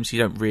of these games, you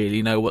don't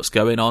really know what's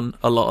going on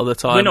a lot of the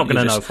time. We're not going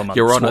to know for months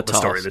what the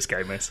story of this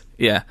game is.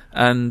 Yeah,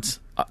 and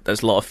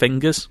there's a lot of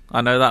fingers.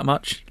 I know that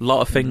much. A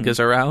lot of fingers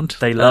around.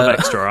 They love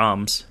extra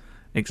arms.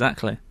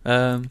 Exactly.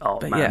 Man,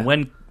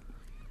 when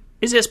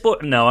is it a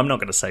sport? No, I'm not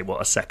going to say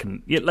what a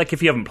second. Like,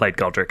 if you haven't played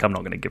Godric, I'm not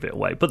going to give it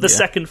away. But the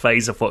second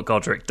phase of what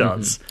Godric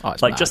does,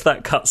 just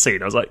that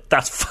cutscene, I was like,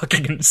 that's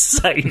fucking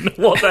insane.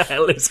 What the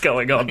hell is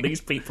going on?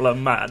 These people are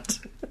mad.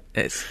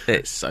 It's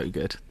so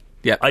good.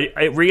 Yeah,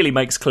 it really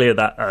makes clear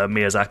that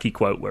Miyazaki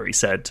quote where he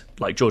said,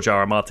 like, George R.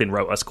 R. Martin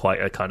wrote us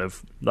quite a kind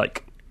of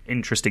like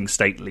interesting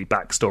stately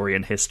backstory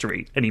and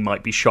history, and he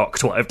might be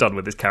shocked what I've done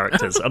with his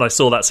characters. And I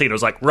saw that scene, I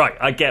was like, right,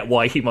 I get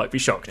why he might be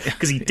shocked,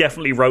 because he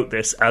definitely wrote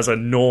this as a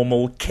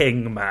normal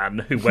king man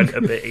who went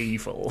a bit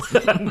evil,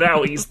 and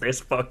now he's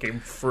this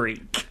fucking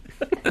freak.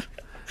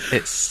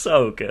 It's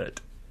so good.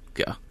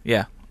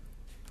 Yeah,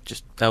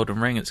 just Elden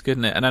Ring, it's good,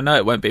 isn't it? And I know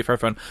it won't be for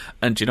everyone,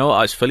 and do you know what,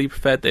 I was fully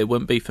prepared that it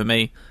wouldn't be for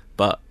me,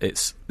 but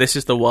this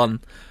is the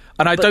one.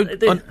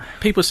 And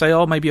people say,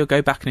 oh, maybe you'll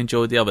go back and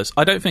enjoy the others.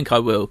 I don't think I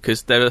will,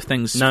 because there are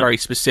things very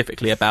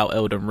specifically about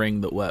Elden Ring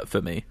that work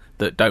for me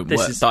that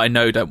that I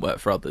know don't work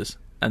for others.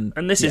 And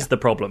this is the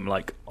problem.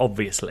 Like,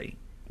 obviously,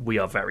 we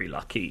are very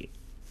lucky.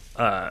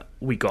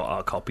 We got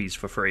our copies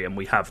for free, and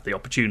we have the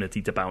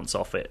opportunity to bounce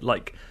off it.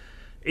 Like,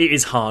 it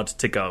is hard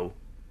to go,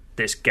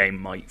 this game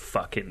might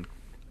fucking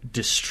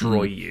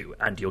destroy you,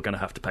 and you're going to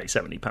have to pay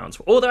 £70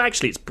 for. Although,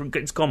 actually,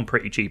 it's gone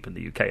pretty cheap in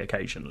the UK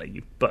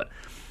occasionally. But,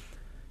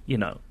 you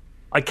know,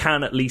 I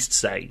can at least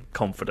say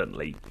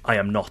confidently, I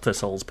am not a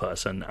Souls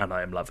person, and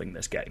I am loving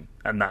this game,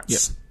 and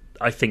that's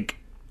I think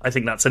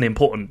that's an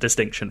important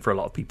distinction for a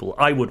lot of people.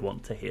 I would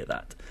want to hear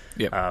that.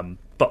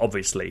 But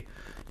obviously,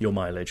 your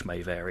mileage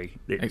may vary.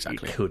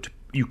 Exactly.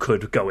 You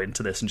could go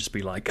into this and just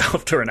be like,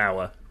 after an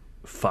hour,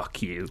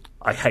 fuck you,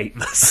 I hate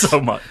this so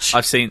much.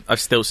 I've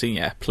still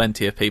seen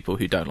plenty of people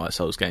who don't like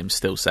Souls games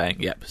still saying,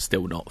 yep,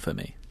 still not for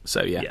me.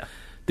 So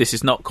this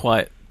is not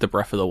quite the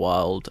Breath of the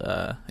Wild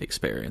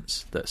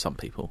experience that some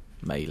people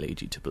may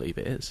lead you to believe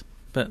it is.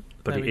 But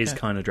it is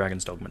kind of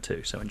Dragon's Dogma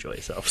 2, so enjoy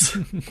yourselves.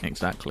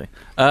 Exactly.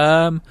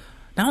 Now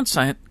I'm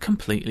saying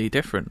completely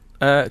different.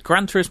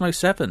 Gran Turismo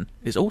 7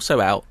 is also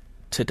out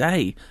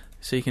today,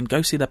 so you can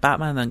go see the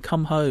Batman and then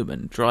come home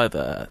and drive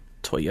a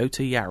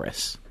Toyota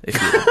Yaris.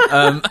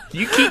 If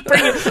you you keep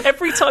bringing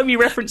every time you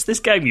reference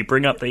this game, you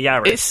bring up the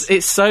Yaris.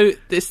 It's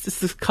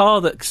this car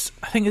that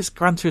I think it's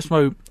Gran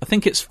Turismo. I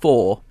think it's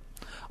 4.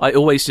 I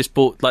always just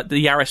bought, like,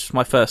 the Yaris was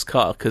my first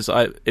car because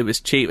it was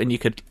cheap and you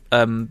could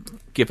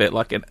give it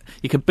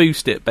you could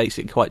boost it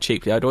basically quite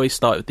cheaply. I'd always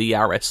start with the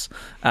Yaris,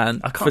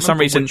 and I can't for some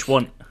reason, which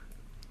one.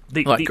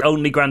 The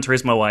only Gran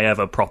Turismo I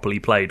ever properly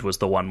played was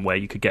the one where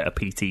you could get a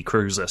PT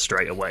Cruiser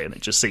straight away, and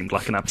it just seemed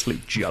like an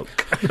absolute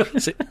joke.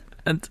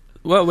 And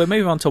well, we're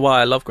moving on to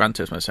why I love Gran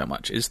Turismo so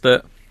much. Is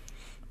that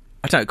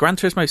I don't know, Gran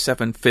Turismo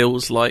 7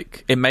 feels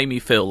like it made me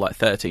feel like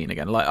 13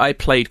 again. Like, I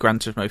played Gran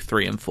Turismo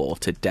 3 and 4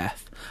 to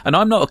death. And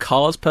I'm not a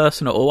cars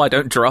person at all. I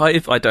don't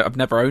drive. I've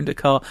never owned a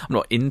car. I'm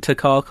not into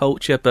car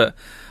culture, but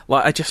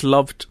like, I just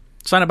loved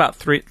something about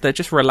 3. They're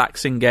just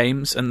relaxing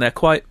games, and they're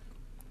quite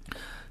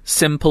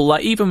simple.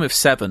 Like, even with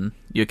 7,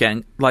 you're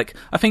getting, like,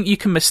 I think you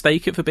can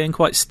mistake it for being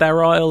quite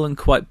sterile and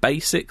quite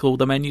basic, all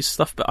the menu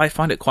stuff, but I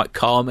find it quite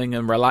calming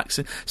and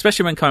relaxing,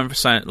 especially when coming from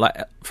something like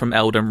from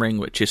Elden Ring,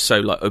 which is so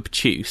like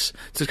obtuse,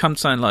 to come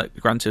to something like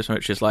Gran Turismo,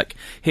 which is like,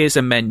 here's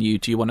a menu,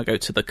 do you want to go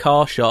to the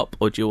car shop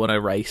or do you want to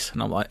race?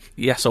 And I'm like,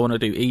 yes, I want to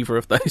do either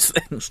of those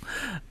things.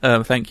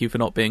 Thank you for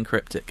not being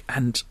cryptic.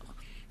 And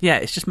yeah,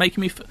 it's just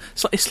making me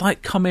it's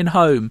like coming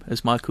home,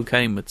 as Michael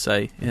Caine would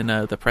say in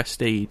The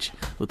Prestige,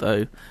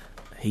 although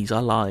he's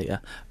a liar.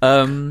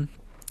 Have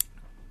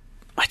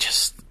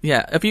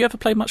you ever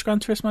played much Gran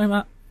Turismo,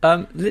 Matt?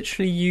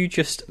 Literally, you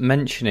just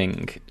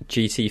mentioning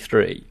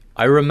GT3.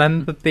 I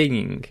remember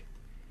being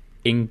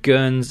in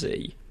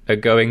Guernsey,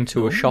 going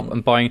to a shop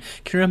and buying.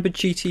 Can you remember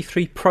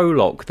GT3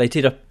 Prologue? They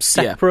did a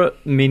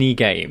separate mini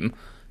game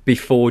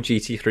before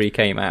GT3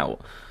 came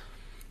out,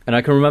 and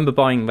I can remember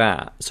buying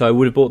that. So I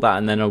would have bought that,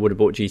 and then I would have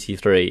bought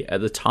GT3.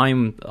 At the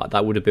time,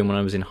 that would have been when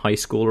I was in high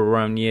school,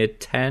 around year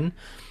 10.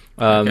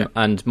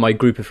 And my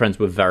group of friends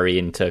were very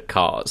into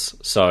cars,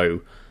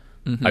 so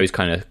I was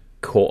kind of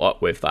caught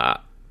up with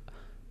that.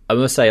 I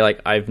must say,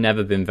 like, I've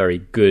never been very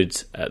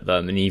good at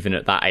them, and even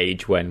at that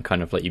age when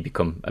kind of like you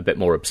become a bit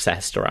more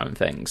obsessed around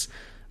things.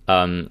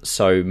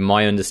 So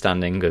my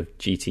understanding of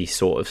GT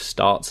sort of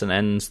starts and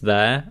ends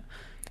there.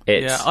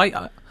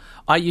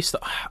 I used to,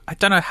 I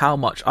don't know how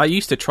much, I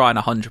used to try and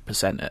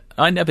 100% it.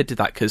 I never did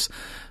that because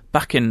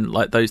back in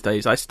like those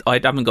days, I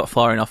haven't got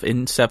far enough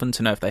in 7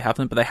 to know if they have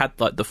them, but they had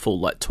like the full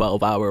like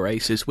 12-hour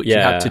races, which you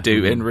had to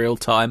do in real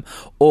time.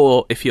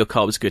 Or if your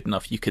car was good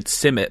enough, you could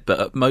sim it, but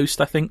at most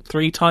I think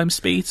 3 times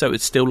speed, so it would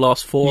still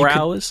last 4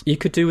 hours. You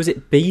could do, was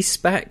it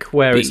B-Spec,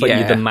 where it's like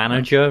you're the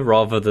manager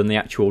rather than the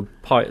actual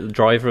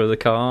driver of the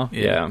car?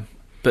 Yeah.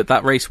 But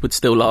that race would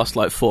still last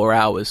like 4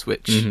 hours,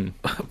 which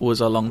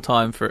was a long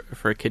time for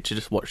a kid to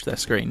just watch their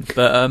screen.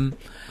 But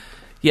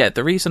yeah,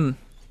 the reason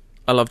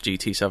I love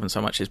GT7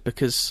 so much is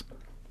because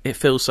it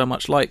feels so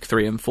much like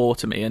 3 and 4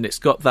 to me, and it's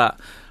got that,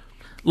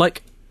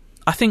 like,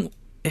 I think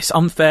it's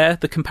unfair,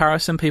 the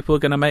comparison people are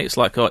going to make. It's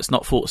like, oh, it's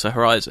not Forza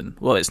Horizon.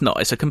 Well, it's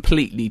not. It's a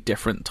completely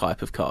different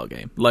type of car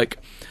game. Like,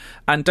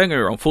 and don't get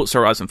me wrong, Forza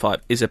Horizon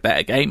 5 is a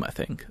better game, I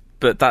think,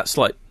 but that's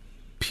like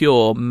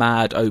pure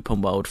mad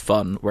open world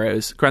fun,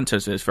 whereas Gran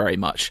Turismo is very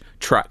much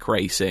track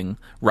racing,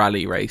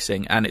 rally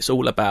racing, and it's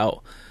all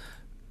about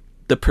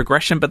the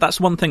progression. But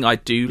that's one thing I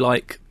do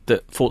like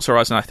that Forza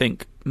Horizon, I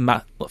think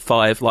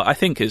 5, like, I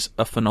think is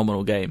a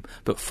phenomenal game,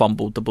 but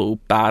fumbled the ball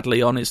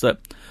badly on, is that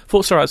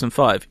Forza Horizon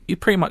 5, you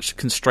pretty much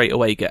can straight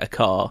away get a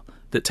car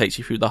that takes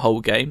you through the whole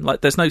game.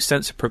 Like, there's no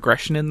sense of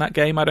progression in that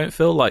game, I don't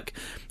feel. Like,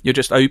 you're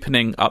just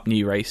opening up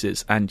new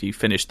races and you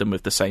finish them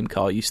with the same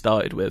car you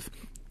started with.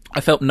 I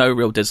felt no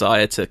real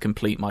desire to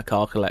complete my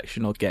car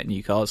collection or get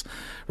new cars,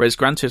 whereas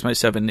Gran Turismo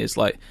 7 is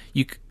like,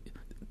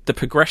 the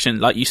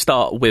progression, like, you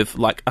start with,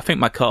 like, I think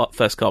my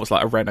first car was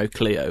like a Renault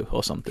Clio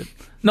or something.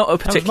 Not a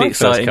particularly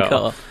exciting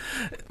car.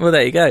 Well,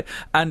 there you go.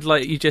 And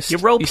like, you're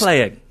role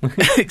playing.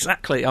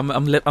 Exactly.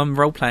 I'm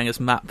role playing as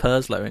Matt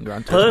Purslow in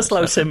Gran Turismo.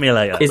 Purslow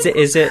Simulator.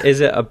 Is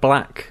it a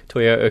black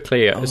Toyota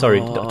Clio?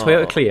 Sorry,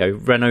 Toyota Clio,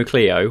 Renault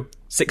Clio,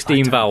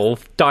 16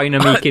 valve,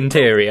 dynamic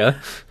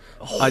interior.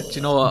 Do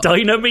you know what?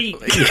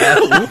 Dynamique.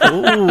 Yeah.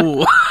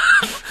 Ooh.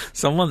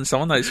 Someone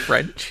knows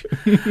French.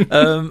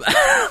 That's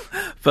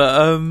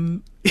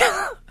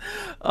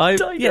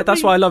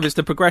what I love, is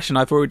the progression.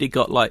 I've already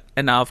got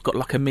and now I've got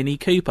like a Mini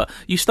Cooper.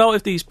 You start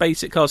with these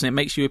basic cars and it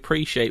makes you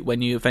appreciate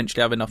when you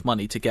eventually have enough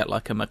money to get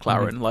like a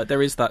McLaren. Like,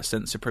 there is that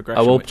sense of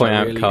progression. I will which point I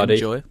out, really Cardi,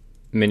 enjoy.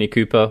 Mini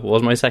Cooper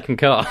was my second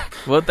car.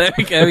 Well, there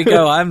we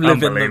go. I'm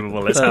living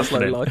Unbelievable, the it's Purslow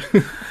happening.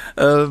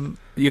 life.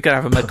 You're going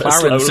to have a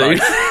McLaren soon.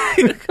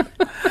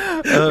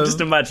 I'm just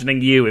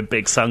imagining you in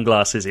big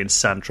sunglasses in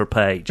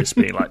Saint-Tropez just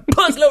being like,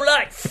 Purslow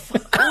life!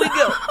 Here we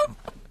go!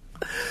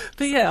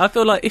 But yeah, I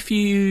feel like if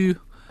you...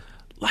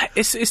 like,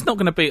 it's not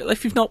going to be...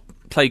 if you've not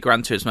played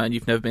Gran Turismo and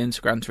you've never been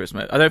into Gran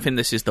Turismo, I don't think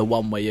this is the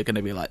one where you're going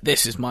to be like,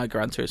 this is my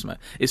Gran Turismo.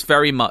 It's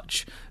very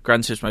much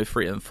Gran Turismo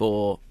 3 and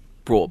 4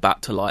 brought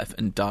back to life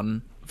and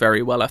done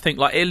very well. I think,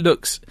 like, it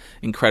looks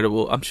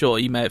incredible. I'm sure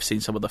you may have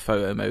seen some of the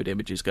photo mode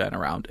images going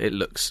around. It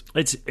looks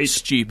it's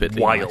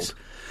stupidly wild.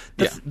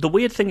 Nice. The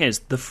weird thing is,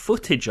 the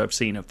footage I've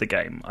seen of the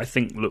game, I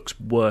think, looks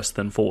worse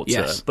than Forza.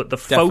 Yes, but the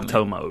definitely.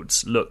 photo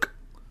modes look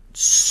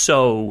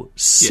so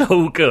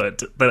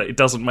good that it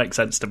doesn't make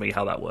sense to me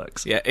how that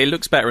works. Yeah, it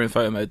looks better in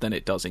photo mode than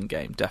it does in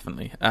game,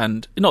 definitely.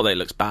 And not that it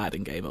looks bad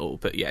in game at all,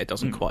 but yeah, it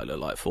doesn't quite look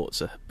like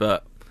Forza.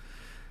 But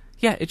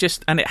yeah,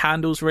 it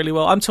handles really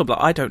well. I'm talking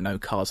like, I don't know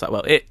cars that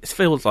well. It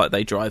feels like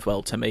they drive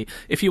well to me.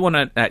 If you want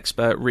an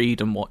expert, read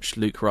and watch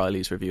Luke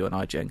Riley's review on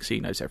IGN, because he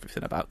knows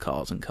everything about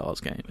cars and cars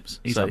games.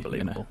 He's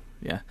unbelievable.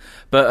 Yeah.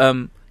 But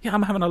yeah,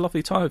 I'm having a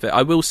lovely time with it.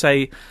 I will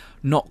say,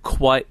 not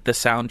quite the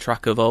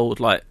soundtrack of old,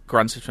 like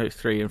Gran Turismo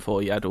 3 and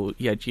 4. You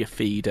had your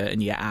Feeder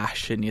and your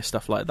Ash and your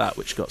stuff like that,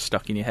 which got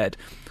stuck in your head.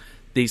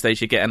 These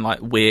days, you're getting like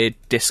weird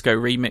disco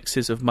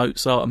remixes of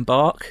Mozart and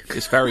Bach.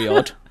 It's very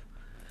odd.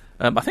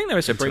 I think there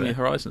is a Bring Me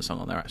Horizon song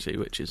on there actually,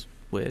 which is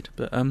weird.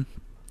 But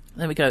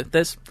there we go.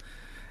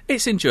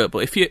 It's enjoyable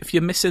if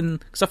you're missing,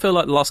 because I feel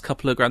like the last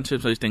couple of Gran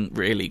Turismos didn't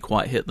really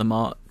quite hit the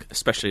mark,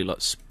 especially like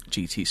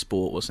GT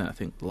Sport, wasn't it? I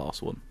think the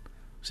last one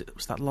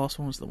was that the last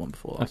one? Was the one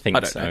before? I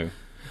think so.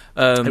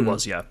 It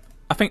was, yeah.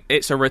 I think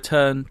it's a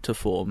return to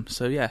form.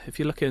 So yeah, if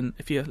you're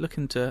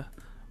looking to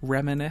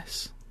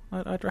reminisce,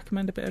 I'd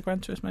recommend a bit of Gran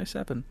Turismo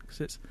 7, because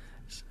it's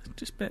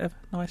just a bit of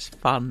nice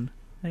fun.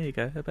 There you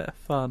go, a bit of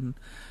fun.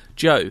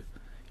 Joe,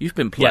 you've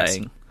been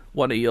playing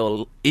one of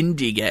your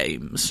indie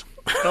games.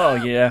 Oh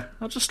yeah,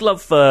 I just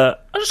love the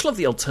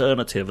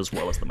alternative as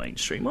well as the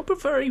mainstream. I'm a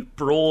very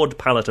broad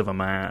palette of a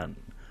man.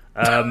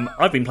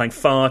 I've been playing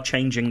Far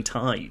Changing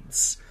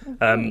Tides.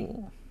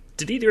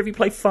 Did either of you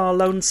play Far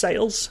Lone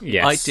Sails?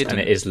 Yes, I didn't.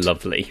 And it is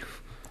lovely.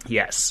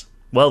 Yes.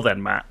 Well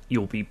then, Matt,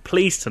 you'll be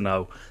pleased to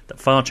know that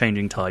Far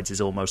Changing Tides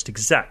is almost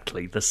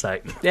exactly the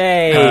same.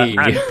 Yay!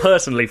 And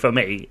personally, for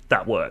me,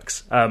 that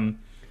works.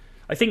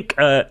 I think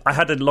I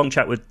had a long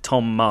chat with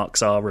Tom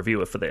Marks, our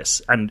reviewer for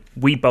this, and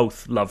we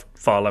both loved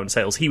Far Lone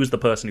Sails. He was the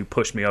person who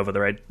pushed me over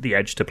the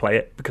edge to play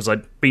it, because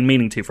I'd been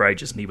meaning to for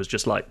ages, and he was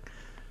just like,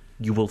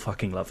 you will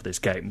fucking love this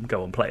game,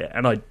 go and play it.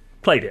 And I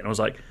played it, and I was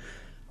like,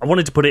 I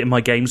wanted to put it in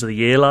my Games of the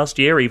Year last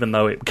year, even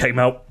though it came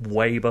out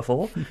way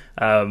before.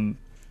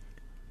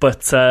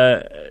 But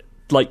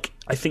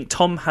I think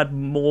Tom had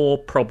more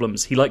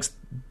problems. He likes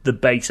the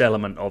base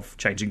element of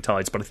Changing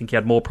Tides, but I think he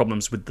had more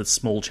problems with the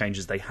small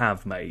changes they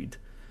have made.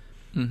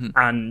 Mm-hmm.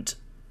 And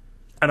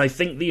I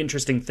think the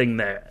interesting thing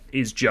there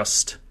is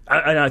just...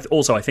 And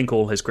I think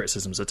all his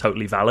criticisms are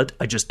totally valid.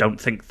 I just don't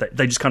think that...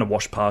 They just kind of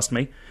wash past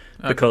me.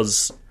 Okay.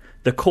 Because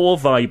the core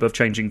vibe of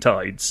Changing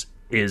Tides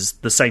is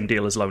the same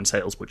deal as Lone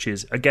Sails, which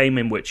is a game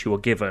in which you are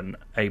given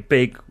a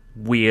big,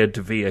 weird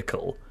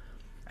vehicle,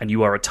 and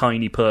you are a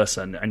tiny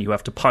person, and you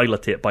have to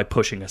pilot it by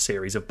pushing a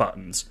series of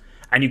buttons.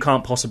 and you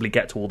can't possibly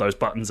get to all those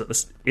buttons at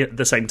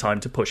the same time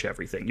to push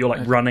everything. You're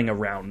like running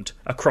around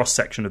a cross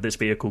section of this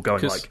vehicle,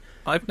 going like.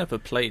 I've never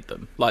played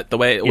them. Like the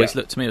way it always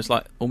looked to me was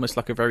like almost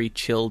like a very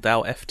chilled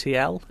out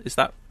FTL. Is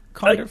that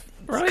kind of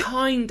right?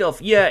 Kind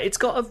of, yeah.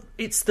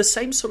 It's the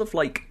same sort of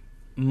like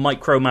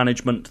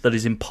micromanagement that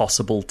is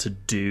impossible to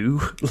do,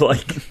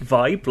 like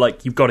vibe.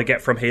 Like you've got to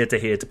get from here to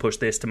here to push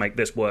this to make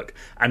this work,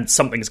 and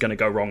something's going to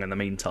go wrong in the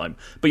meantime.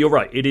 But you're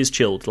right, it is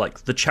chilled.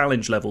 Like the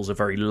challenge levels are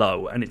very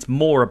low, and it's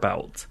more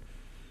about.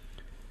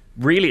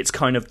 Really, it's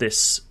kind of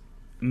this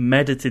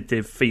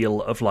meditative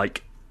feel of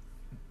like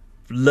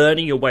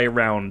learning your way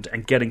around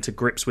and getting to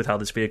grips with how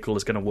this vehicle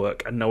is going to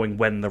work and knowing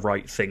when the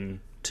right thing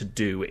to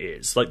do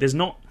is. Like there's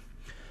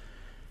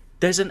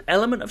an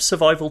element of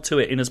survival to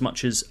it in as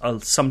much as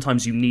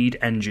sometimes you need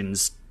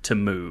engines to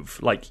move.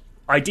 Like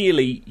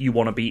ideally you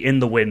want to be in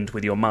the wind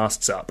with your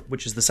masts up,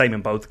 which is the same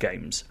in both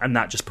games, and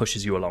that just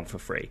pushes you along for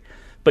free.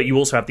 But you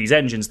also have these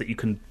engines that you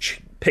can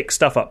pick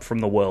stuff up from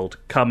the world,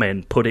 come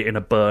in, put it in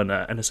a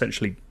burner, and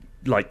essentially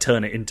like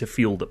turn it into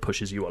fuel that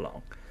pushes you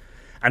along.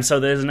 And so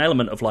there's an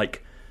element of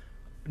like,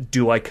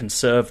 do I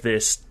conserve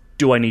this?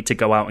 Do I need to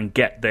go out and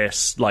get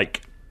this? Like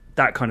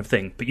that kind of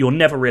thing. But you're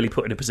never really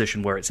put in a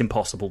position where it's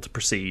impossible to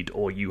proceed,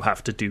 or you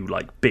have to do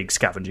like big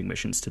scavenging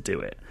missions to do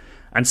it.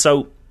 And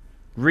so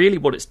really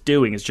what it's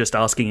doing is just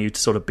asking you to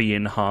sort of be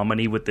in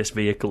harmony with this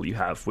vehicle you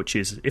have, which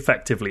is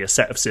effectively a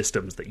set of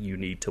systems that you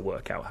need to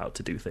work out how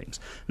to do things.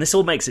 And this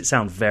all makes it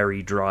sound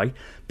very dry,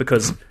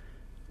 because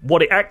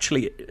what it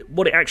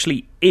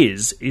actually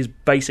is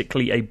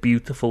basically a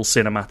beautiful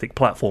cinematic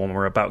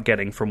platformer about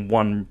getting from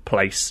one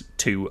place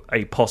to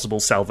a possible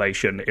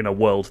salvation in a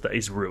world that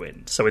is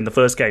ruined. So in the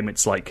first game,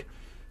 it's like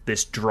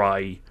this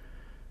dry,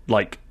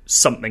 like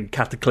something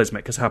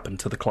cataclysmic has happened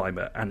to the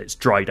climate and it's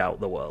dried out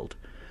the world.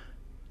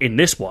 In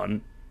this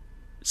one,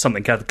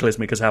 something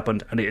cataclysmic has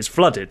happened and it has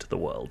flooded the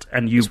world.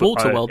 And you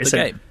Waterworld the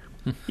game.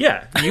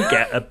 Yeah, you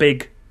get a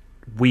big,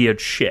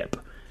 weird ship.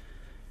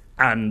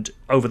 And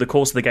over the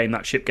course of the game,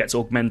 that ship gets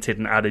augmented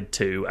and added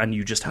to, and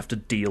you just have to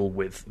deal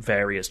with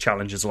various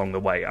challenges along the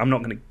way. I'm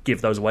not going to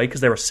give those away,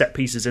 because there are set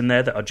pieces in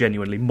there that are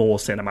genuinely more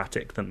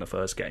cinematic than the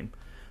first game.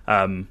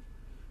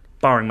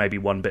 Barring maybe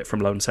one bit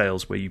from Lone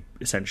Sails, where you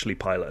essentially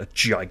pilot a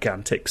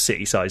gigantic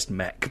city-sized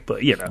mech.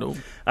 But, you know.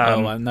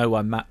 I know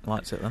why Matt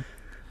likes it then.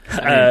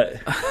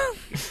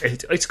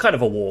 It's kind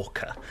of a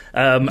walker.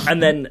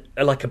 And then,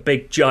 like, a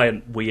big,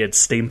 giant, weird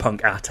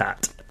steampunk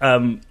AT-AT.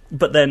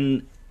 But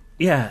then...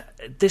 Yeah,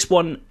 this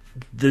one,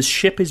 the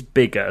ship is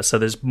bigger, so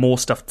there's more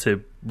stuff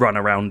to run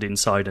around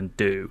inside and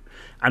do.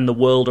 And the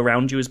world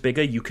around you is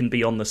bigger. You can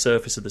be on the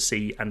surface of the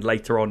sea, and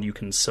later on you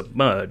can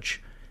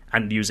submerge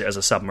and use it as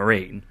a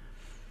submarine.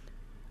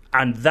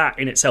 And that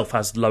in itself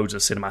has loads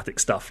of cinematic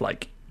stuff.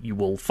 Like, you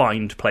will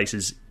find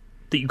places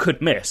that you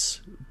could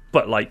miss,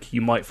 but, like, you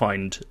might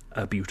find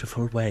a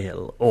beautiful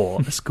whale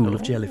or a school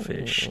of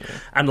jellyfish.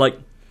 And, like,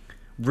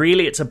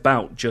 really it's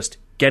about just...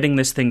 getting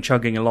this thing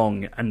chugging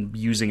along and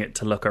using it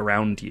to look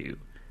around you.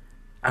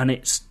 And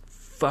it's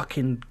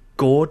fucking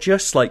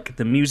gorgeous. Like,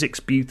 the music's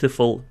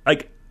beautiful.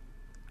 Like,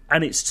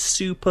 and it's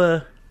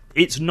super...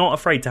 It's not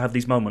afraid to have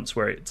these moments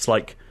where it's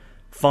like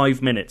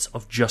 5 minutes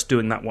of just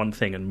doing that one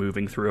thing and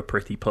moving through a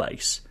pretty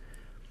place.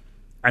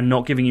 And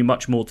not giving you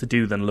much more to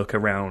do than look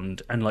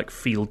around and, like,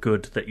 feel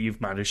good that you've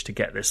managed to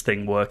get this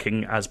thing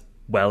working as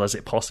well as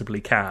it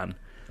possibly can.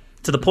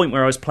 To the point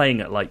where I was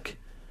playing at, like,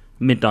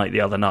 midnight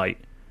the other night,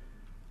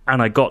 and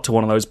I got to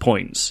one of those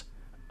points,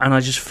 and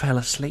I just fell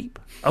asleep.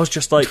 I was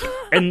just like,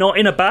 and not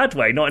in a bad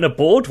way, not in a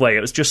bored way.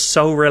 It was just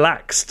so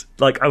relaxed.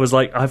 Like, I was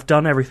like, I've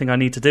done everything I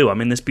need to do. I'm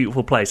in this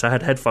beautiful place. I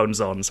had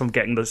headphones on, so I'm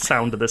getting the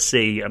sound of the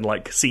sea and,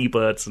 like,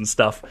 seabirds and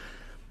stuff.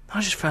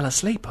 I just fell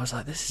asleep. I was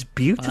like, this is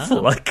beautiful.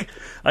 Wow. Like,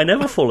 I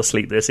never fall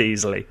asleep this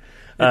easily.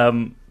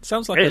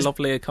 Sounds like a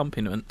lovely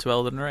accompaniment to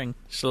Elden Ring.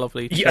 It's a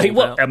lovely yeah,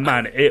 well,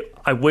 man,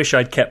 I wish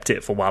I'd kept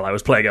it for while I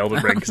was playing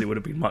Elden Ring, because it would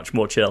have been much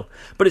more chill.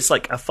 But it's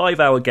like a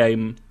 5-hour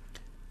game.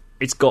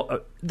 It's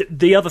got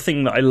the other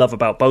thing that I love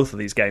about both of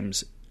these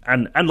games,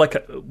 and like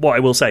what I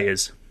will say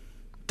is,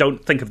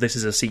 don't think of this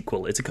as a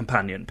sequel. It's a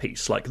companion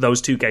piece. Like,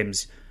 those two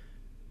games,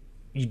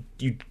 you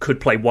could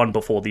play one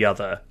before the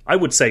other. I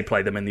would say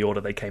play them in the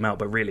order they came out,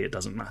 but really it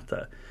doesn't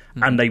matter.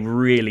 Mm-hmm. And they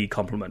really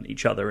complement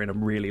each other in a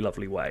really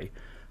lovely way.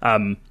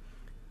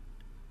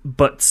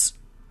 But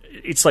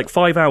it's like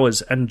 5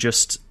 hours and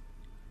just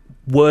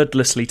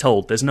wordlessly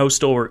told. There's no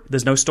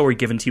story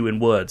given to you in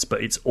words,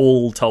 but it's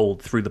all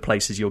told through the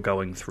places you're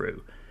going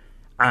through.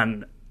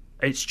 And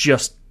it's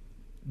just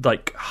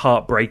like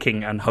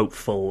heartbreaking and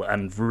hopeful,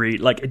 and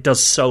like, it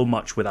does so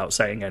much without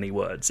saying any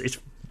words. It's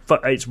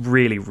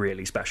really,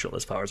 really special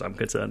as far as I'm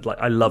concerned. Like,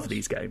 I love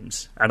these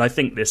games, and I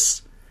think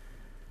the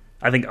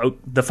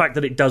fact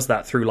that it does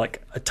that through,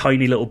 like, a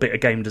tiny little bit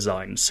of game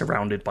design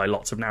surrounded by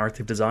lots of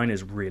narrative design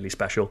is really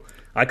special.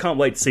 I can't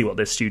wait to see what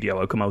this studio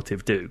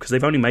Locomotive do, because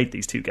they've only made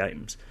these 2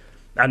 games.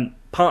 And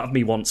part of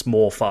me wants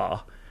more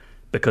Far,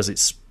 because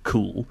it's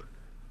cool.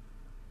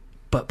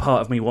 But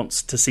part of me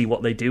wants to see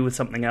what they do with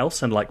something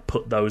else and, like,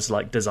 put those,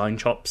 like, design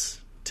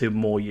chops to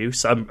more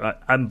use.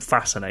 I'm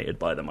fascinated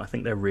by them. I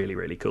think they're really,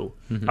 really cool.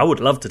 I would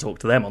love to talk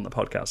to them on the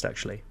podcast,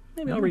 actually.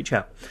 Maybe I'll reach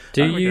out.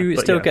 Do you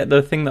still get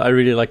the thing that I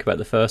really like about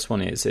the first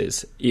one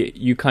is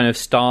you kind of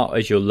start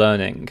as you're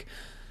learning.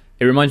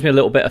 It reminds me a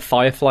little bit of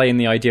Firefly in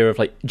the idea of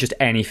like just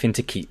anything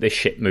to keep this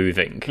ship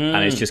moving.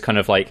 And it's just kind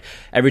of like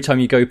every time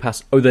you go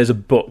past, oh, there's a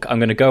book, I'm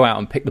going to go out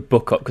and pick the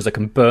book up because I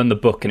can burn the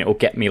book and it will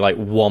get me like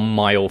 1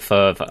 mile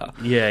further.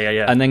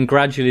 Yeah. And then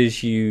gradually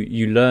as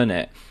you learn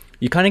it,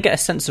 you kind of get a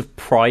sense of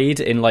pride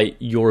in like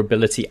your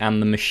ability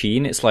and the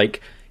machine. It's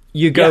like,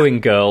 you're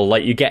going, girl,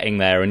 like you're getting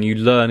there, and you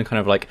learn kind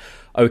of like,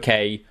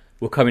 okay,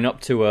 we're coming up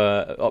to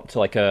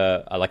like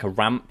a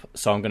ramp,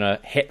 so I'm gonna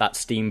hit that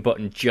steam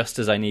button just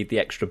as I need the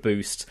extra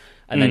boost,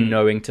 and then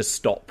knowing to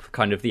stop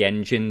kind of the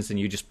engines, and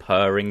you just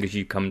purring as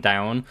you come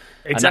down.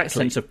 Exactly. And that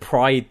sense of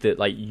pride that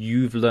like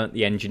you've learnt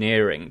the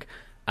engineering,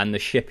 and the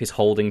ship is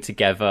holding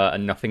together,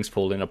 and nothing's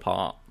falling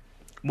apart.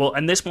 Well,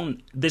 and this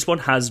one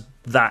has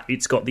that.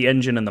 It's got the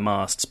engine and the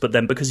masts, but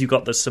then because you've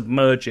got the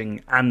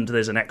submerging and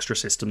there's an extra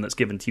system that's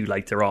given to you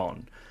later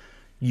on,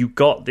 you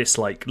got this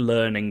like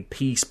learning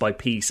piece by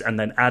piece and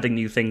then adding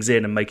new things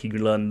in and making you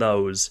learn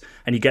those,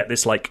 and you get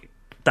this like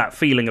that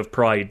feeling of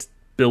pride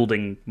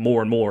building more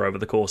and more over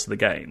the course of the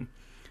game.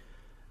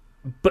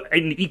 But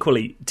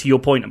equally, to your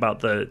point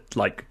about the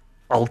like,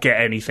 I'll get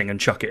anything and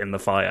chuck it in the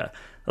fire,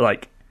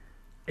 like,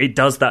 it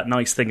does that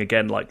nice thing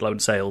again, like Lone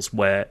Sails,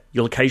 where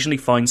you'll occasionally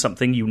find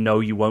something you know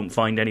you won't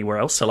find anywhere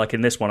else. So, like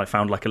in this one, I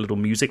found like a little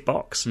music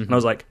box, and I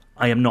was like,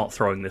 I am not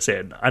throwing this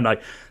in. And I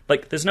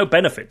like, there's no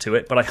benefit to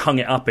it, but I hung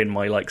it up in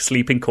my like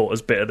sleeping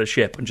quarters bit of the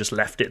ship and just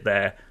left it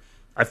there.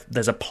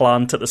 There's a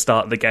plant at the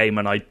start of the game,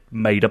 and I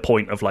made a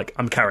point of like,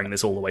 I'm carrying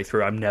this all the way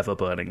through. I'm never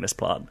burning this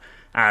plant,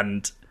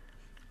 and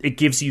it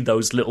gives you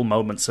those little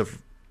moments of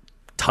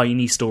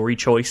tiny story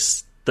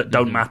choice that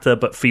don't matter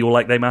but feel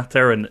like they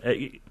matter. And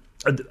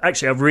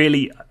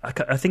actually,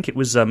 I think it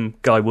was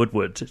Guy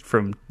Woodward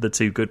from the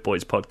Two Good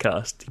Boys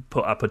podcast. He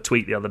put up a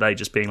tweet the other day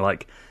just being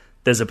like,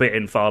 there's a bit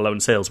in Far Lone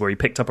Sails where he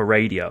picked up a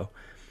radio,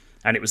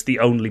 and it was the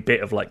only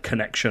bit of like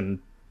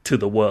connection to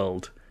the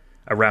world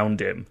around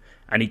him,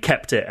 and he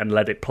kept it and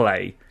let it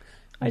play.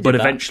 But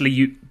eventually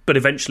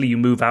you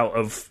move out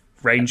of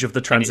range of the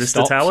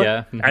transistor tower,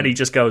 yeah. And he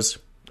just goes,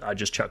 I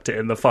just chucked it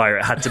in the fire.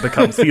 It had to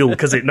become fuel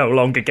because it no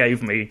longer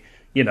gave me,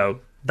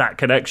 that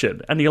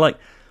connection. And you're like,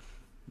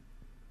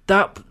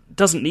 that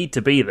doesn't need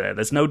to be there.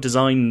 There's no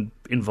design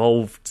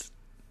involved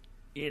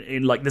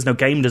in like, there's no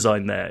game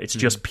design there. It's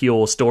just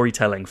pure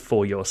storytelling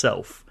for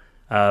yourself.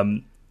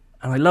 And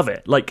I love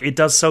it. Like, it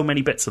does so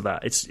many bits of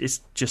that. It's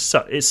just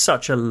it's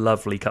such a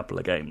lovely couple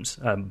of games.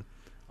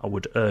 I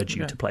would urge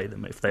you to play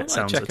them if that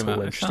sounds at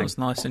all interesting. It sounds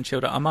nice and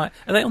chilled out. Are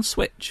they on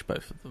Switch,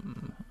 both of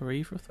them, or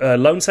either of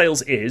them? Lone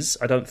Sails is.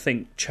 I don't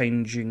think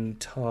Changing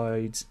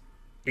Tides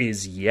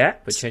is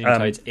yet. But Changing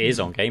Tides is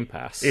on Game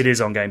Pass. It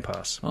is on Game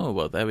Pass. Oh,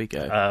 well, there we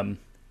go.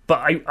 But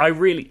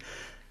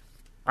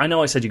I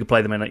know I said you could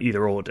play them in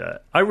either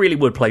order. I really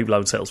would play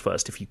Lone Sails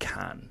first if you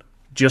can,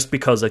 just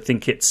because I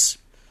think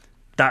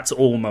that's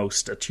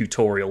almost a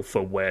tutorial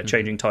for where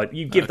Changing Tide.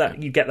 You get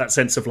that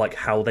sense of like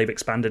how they've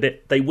expanded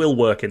it. They will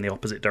work in the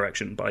opposite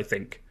direction, but I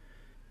think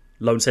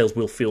Lone Sails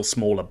will feel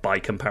smaller by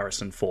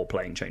comparison for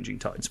playing Changing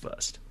Tides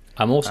first.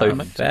 I'm also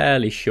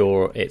fairly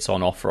sure it's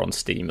on offer on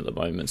Steam at the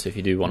moment, so if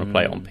you do want to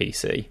play it on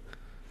PC.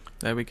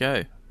 There we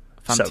go.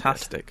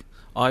 Fantastic.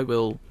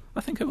 So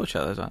I think I will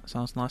check those out.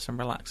 Sounds nice and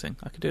relaxing.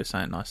 I could do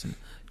something nice and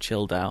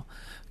chilled out.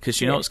 Because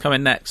you know what's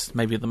coming next?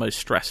 Maybe the most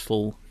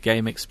stressful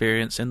game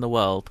experience in the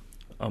world.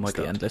 Oh my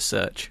God. The Endless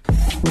Search.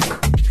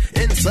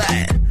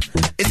 Inside,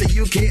 it's a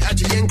UK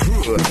IGN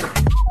crew.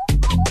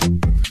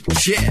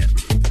 Yeah,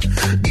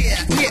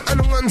 on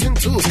the ones and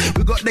twos.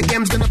 We got the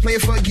games gonna play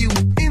for you.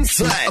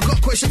 Inside, I got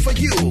a question for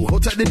you.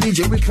 Hold tight the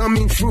DJ, we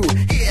coming through.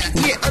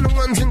 Yeah, on the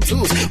ones and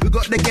twos. We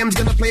got the games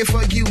gonna play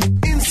for you.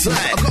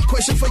 Inside, I got a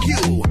question for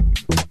you.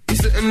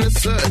 Is it in the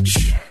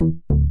search?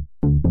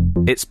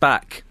 It's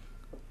back.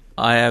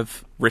 I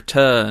have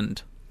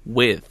returned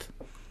with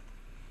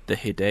the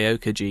Hideo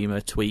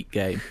Kojima tweet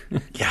game.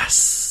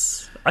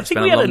 Yes. I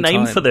think we had a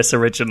name for this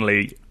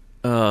originally.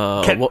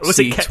 Was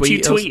it Kept You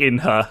Tweeting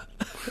Her?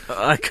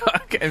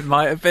 It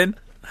might have been.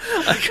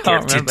 I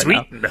can't remember.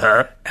 Tweeting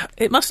Her?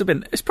 It must have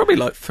been. It's probably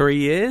like 3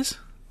 years.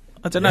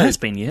 I don't know. It's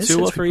been years.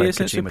 2 or 3 years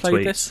since we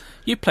played this.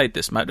 You played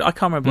this, Matt. I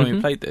can't remember when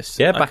you played this.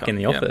 Yeah, back in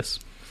the office.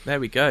 There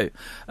we go.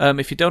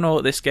 If you don't know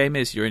what this game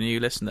is, you're a new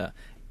listener.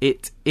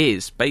 It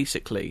is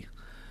basically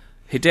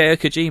Hideo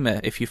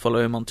Kojima. If you follow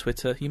him on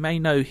Twitter, you may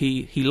know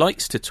he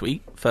likes to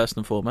tweet, first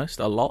and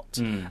foremost, a lot,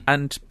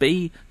 and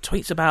B,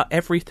 tweets about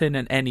everything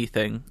and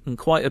anything, and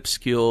quite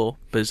obscure,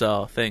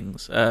 bizarre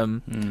things.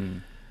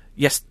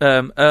 Yes,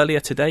 earlier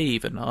today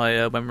even,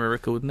 when we were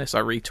recording this, I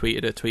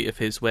retweeted a tweet of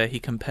his where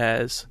he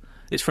compares...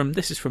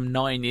 This is from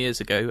 9 years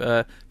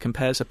ago.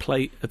 Compares a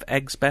plate of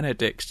Eggs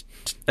Benedict,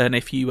 and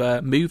if you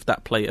move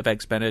that plate of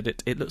Eggs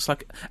Benedict, it looks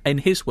like, in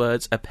his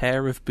words, a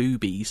pair of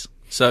boobies.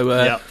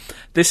 So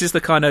this is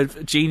the kind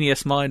of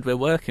genius mind we're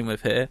working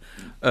with here.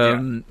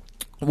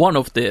 one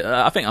of the,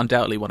 I think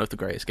undoubtedly one of the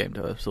greatest game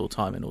developers of all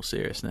time in all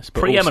seriousness.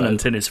 But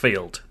Preeminent also, in his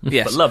field,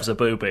 Yes. but loves a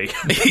booby.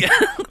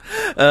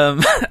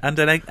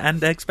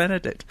 and Eggs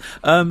Benedict.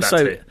 So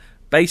it.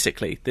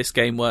 basically, this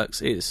game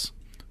works is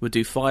we'll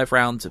do 5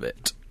 rounds of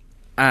it,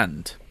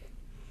 and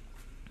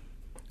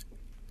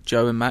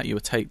Joe and Matt, you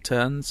will take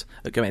turns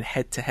at going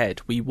head to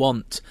head. We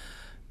want,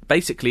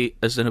 basically,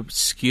 as an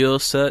obscure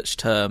search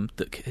term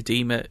that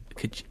Hideo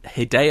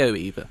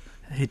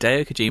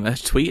Kojima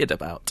tweeted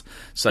about.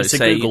 So It's a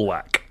say, Google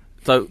whack.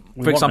 So,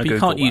 We for want example, a you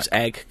can't Google use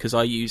egg because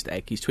I used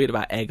egg. He's tweeted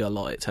about egg a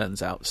lot, it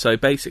turns out. So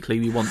basically,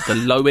 we want the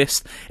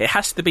lowest. It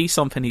has to be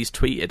something he's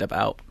tweeted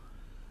about.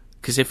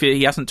 Because if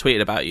he hasn't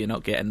tweeted about it, you're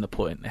not getting the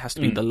point. It has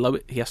to be the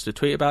lowest. He has to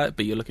tweet about it,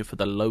 but you're looking for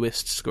the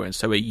lowest scoring.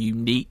 So a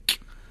unique.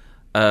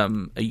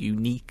 So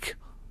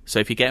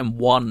if you're getting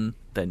 1,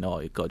 then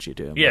oh god, you're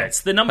doing Yeah, well.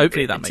 it's the number.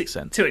 Hopefully that makes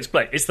sense. To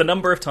explain, it's the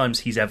number of times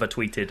he's ever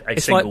tweeted a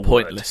It's single like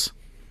pointless.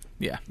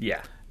 Yeah. word.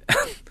 Yeah.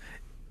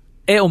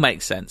 It'll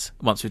make sense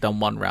once we've done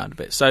one round of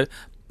it. So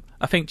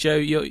I think, Joe,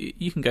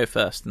 you can go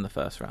first in the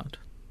first round.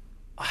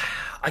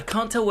 I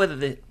can't tell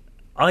whether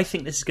I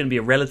think this is going to be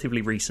a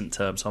relatively recent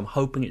term, so I'm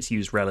hoping it's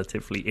used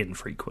relatively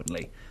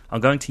infrequently. I'm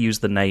going to use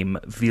the name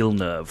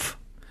Villeneuve.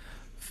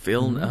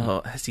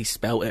 Oh, has he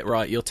spelt it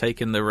right? You're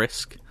taking the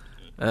risk.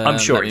 I'm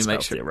sure let he me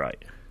make spelled it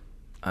right.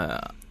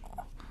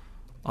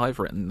 I've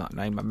written that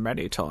name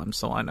many times,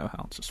 so I know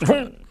how to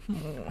spell it.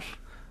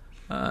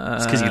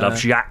 It's because you love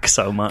Jacques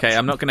so much. Okay,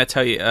 I'm not going to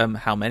tell you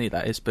how many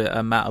that is,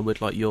 but Matt, I would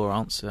like your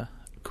answer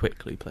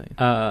quickly, please.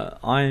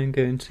 I am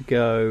going to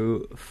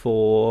go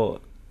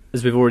for,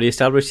 as we've already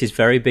established, he's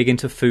very big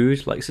into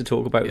food, likes to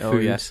talk about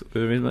food. Yes.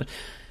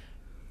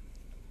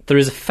 There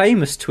is a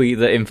famous tweet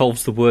that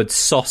involves the word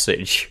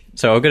sausage,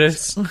 so I'm going to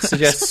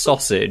suggest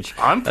sausage.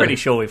 I'm pretty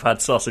sure we've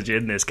had sausage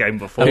in this game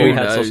before. Have we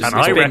had sausage? And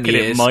It's I been reckon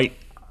it years. might...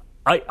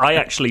 I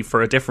actually,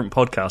 for a different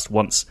podcast,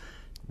 once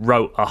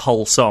wrote a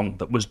whole song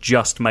that was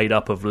just made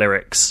up of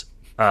lyrics.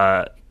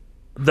 The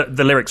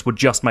lyrics were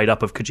just made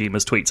up of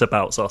Kojima's tweets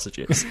about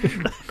sausages.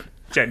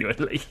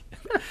 Genuinely.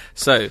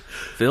 So,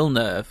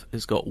 Villeneuve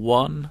has got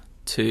 1,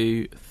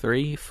 2,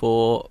 3,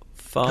 4,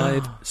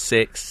 5,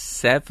 6,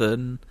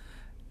 7,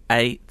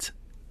 8,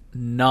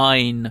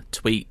 9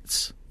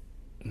 tweets.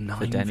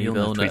 9 Denny Villeneuve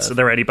Villeneuve. tweets. Are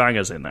there any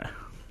bangers in there?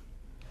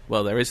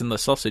 Well, there is in the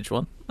sausage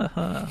one.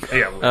 Yeah,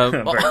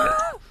 very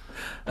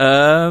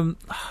good.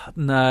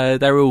 No,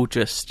 they're all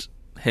just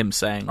him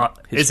saying.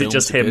 his Is it films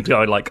just are him good.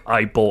 going like,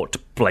 I bought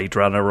Blade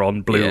Runner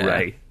on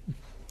Blu-ray?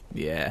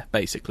 Yeah,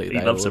 basically. He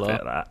they loves a all bit are.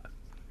 of that.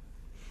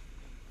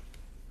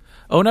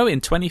 Oh no,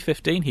 in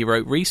 2015 he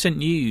wrote, recent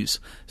news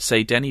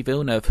say Denis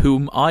Villeneuve,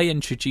 whom I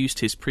introduced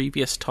his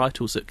previous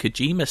titles at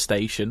Kojima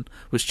Station,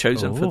 was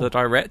chosen for the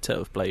director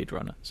of Blade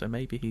Runner. So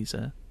maybe he's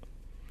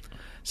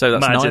So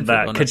that's Imagine 9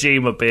 that, Villeneuve.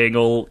 Kojima being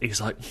all,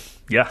 he's like,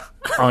 yeah,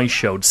 I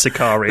showed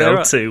Sicario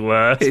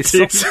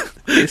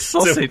his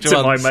sausage to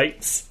my ones.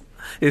 mates.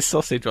 His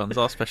sausage ones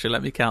are special.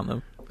 Let me count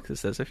them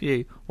because there's a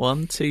few.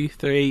 1, 2,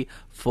 3,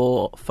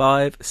 4,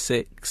 5,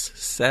 6,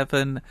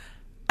 7,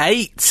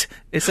 8.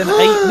 It's an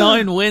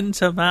 8-9 win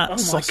to Matt. my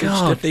Sausage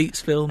God.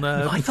 defeats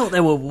Villeneuve. I thought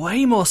there were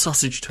way more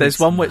sausage tweets. There's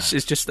one than which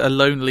is just a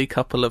lonely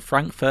couple of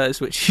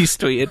Frankfurters, which he's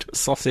tweeted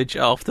sausage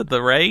after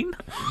the rain.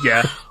 that.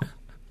 Yeah.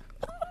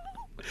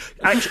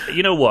 Actually,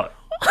 you know what?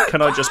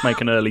 Can I just make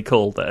an early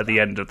call that at the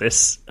end of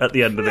this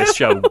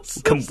show,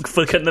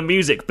 can the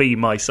music be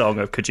my song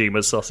of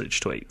Kojima's sausage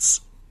tweets?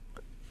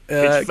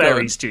 It's Go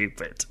very on.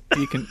 stupid.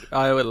 You can.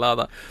 I would allow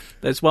that.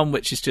 There's one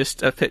which is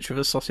just a picture of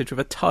a sausage with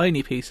a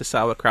tiny piece of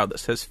sauerkraut that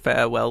says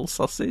 "Farewell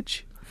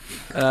Sausage."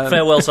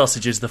 Farewell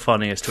Sausage is the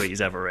funniest tweet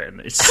he's ever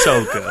written. It's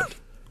so good.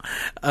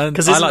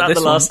 Because I isn't like that this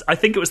the last? I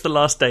think it was the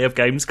last day of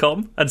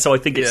Gamescom, and so I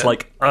think it's Yeah.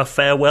 like a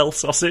farewell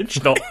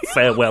sausage, not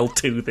farewell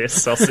to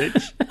this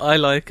sausage. I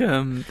like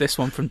this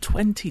one from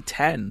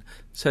 2010.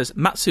 It says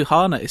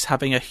Matsuhana is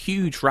having a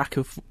huge rack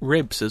of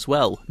ribs as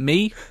well.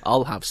 Me,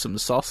 I'll have some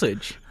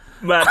sausage.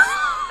 Man,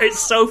 it's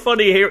so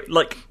funny here.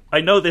 Like, I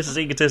know this is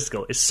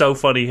egotistical. It's so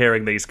funny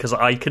hearing these because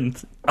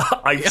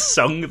I've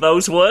sung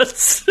those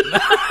words.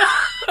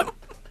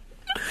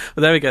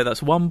 Well, there we go.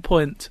 That's 1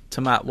 point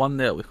to Matt.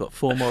 1-0. We've got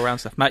 4 more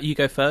rounds left. Matt, you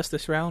go first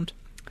this round.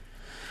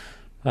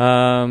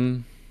 I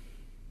don't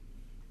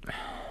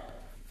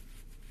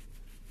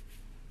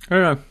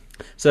know.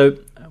 So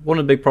one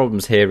of the big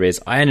problems here is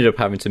I ended up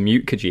having to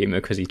mute Kojima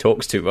because he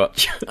talks too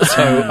much.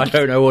 So I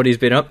don't know what he's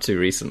been up to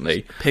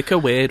recently. Pick a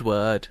weird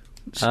word.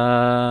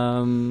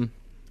 I'm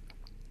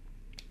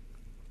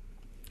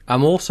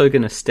also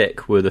going to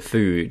stick with the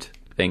food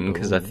thing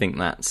because I think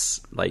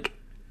that's like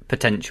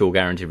potential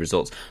guaranteed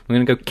results. I'm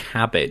going to go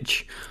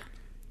cabbage.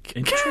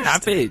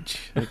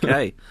 Cabbage.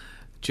 Okay.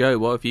 Joe,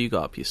 what have you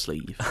got up your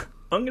sleeve?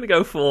 I'm going to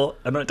go for,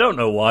 and I don't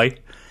know why,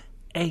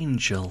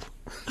 Angel.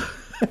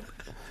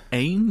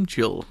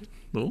 Angel.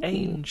 Ooh.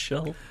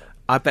 Angel.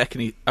 I reckon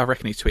he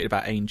tweeted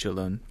about Angel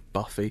and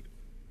Buffy.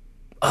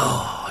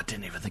 Oh, I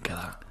didn't even think of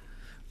that.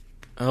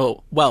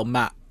 Oh, well,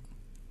 Matt,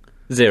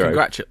 0.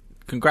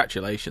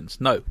 congratulations.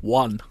 No,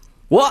 1.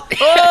 What?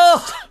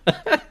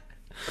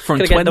 from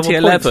Can I get double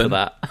points 2011. for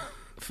that?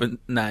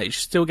 No, you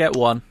should still get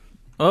one.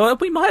 Oh,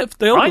 we might have.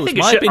 The old rules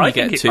might have been you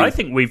get two. I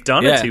think we've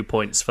done Yeah. 2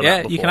 points for Yeah,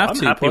 that before. you can have I'm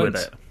 2 happy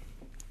points.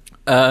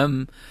 with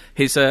it.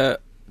 His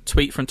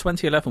tweet from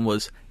 2011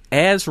 was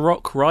Ayers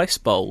Rock Rice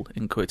Bowl,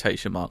 in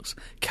quotation marks.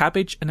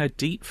 Cabbage and a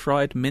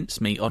deep-fried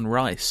mincemeat on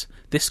rice.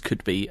 This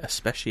could be a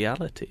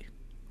speciality.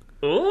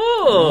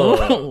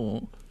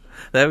 Ooh.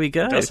 There we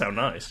go. Does sound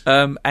nice.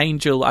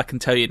 Angel, I can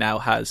tell you now,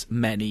 has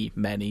many,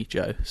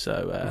 Joe.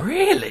 So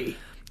Really?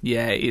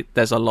 yeah,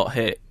 there's a lot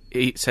here.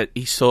 He said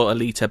he saw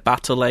Alita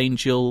Battle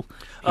Angel.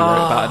 He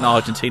wrote about an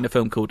Argentina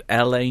film called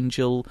El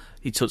Angel.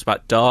 He talks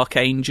about Dark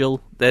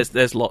Angel.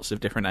 There's lots of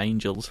different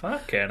angels.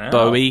 Fucking hell.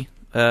 Bowie,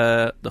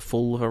 The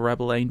Fall of a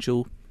Rebel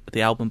Angel,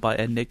 the album by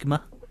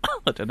Enigma.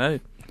 I don't know.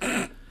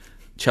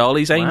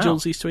 Charlie's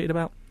Angels he's tweeted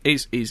about. He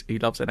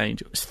loves an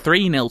angel. It's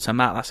 3-0 to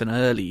Matt. That's an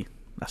early.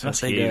 That's a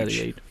big huge. early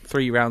lead.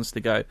 3 rounds to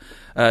go.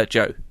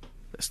 Joe,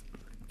 let's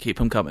keep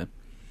them coming.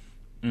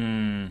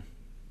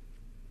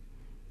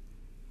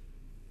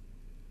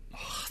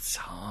 It's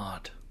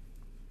hard.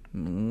 I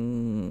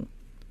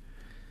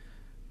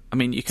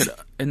mean, you could,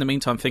 in the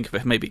meantime, think of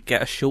it. Maybe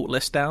get a short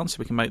list down so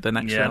we can make the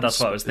next Yeah, round. that's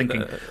what I was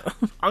thinking.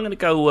 I'm going to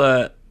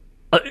go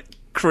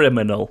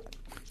criminal.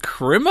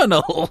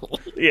 Criminal.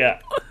 Yeah.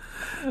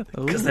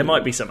 Because there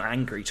might be some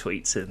angry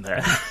tweets in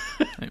there.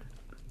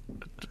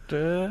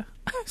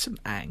 Some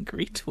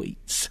angry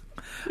tweets.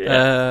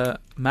 Yeah.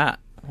 Matt,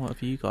 what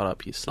have you got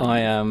up your sleeve?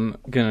 I am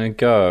going to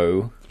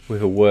go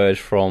with a word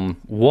from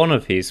one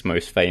of his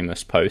most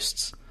famous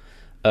posts.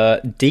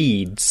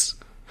 Deeds.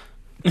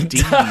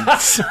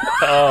 Deeds.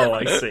 Oh,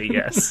 I see,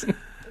 yes.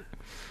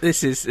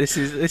 This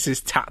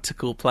is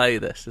tactical play.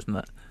 This isn't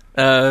it?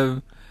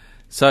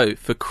 So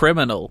for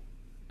criminal,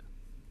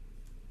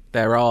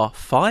 there are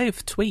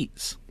 5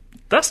 tweets.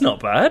 That's not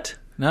bad.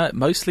 No,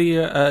 mostly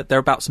they're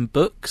about some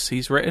books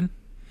he's written.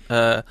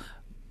 Read.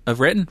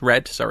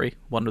 Sorry,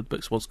 one of the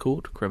books was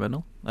called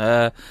Criminal.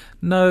 No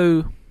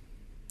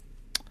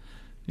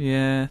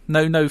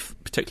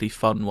particularly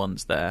fun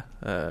ones there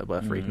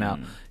worth reading out.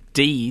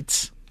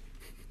 Deeds.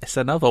 It's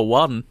another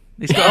one.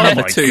 He's got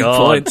another 2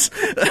 points.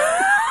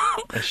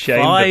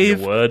 Ashamed of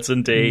your words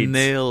and deeds.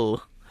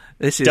 5-0.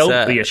 This is,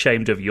 Don't be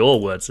ashamed of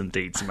your words and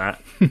deeds,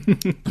 Matt.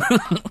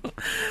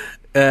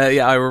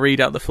 Yeah, I will read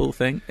out the full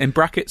thing. In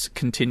brackets,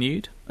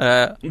 continued.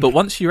 But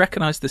once you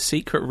recognise the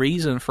secret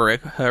reason for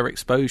her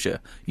exposure,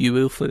 you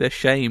will feel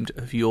ashamed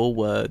of your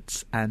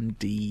words and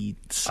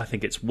deeds. I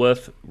think it's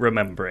worth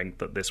remembering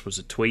that this was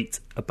a tweet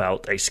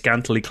about a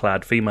scantily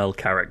clad female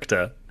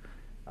character,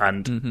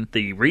 and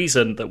the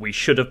reason that we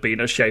should have been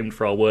ashamed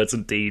for our words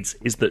and deeds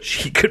is that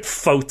she could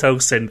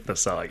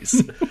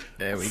photosynthesize.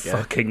 There we go.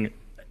 Fucking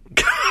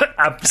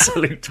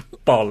absolute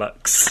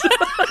bollocks.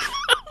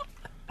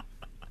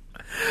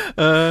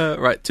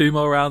 Right, 2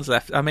 more rounds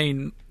left. I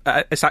mean,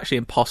 it's actually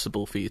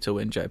impossible for you to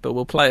win, Joe, but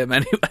we'll play them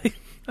anyway.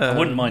 I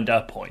wouldn't mind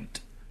a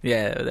point.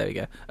 Yeah, there we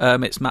go.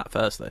 It's Matt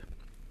first, though.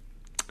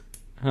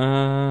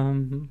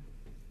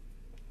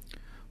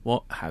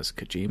 What has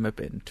Kojima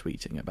been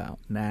tweeting about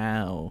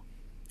now?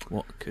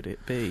 What could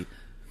it be?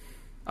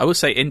 I will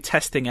say, in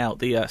testing out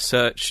the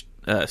search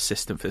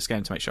system for this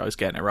game to make sure I was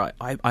getting it right,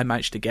 I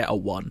managed to get a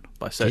 1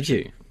 by searching.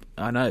 Did you?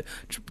 I know.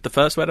 The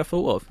first word I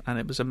thought of, and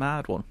it was a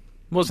mad one.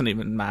 It wasn't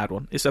even a mad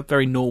one. It's a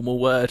very normal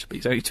word, but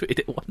he's only tweeted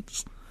it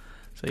once.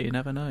 So you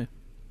never know.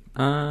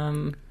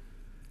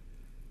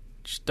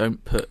 Just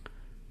don't put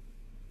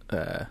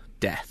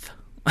death.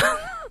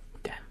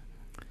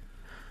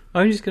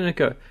 I'm just going to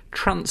go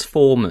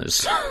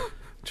Transformers.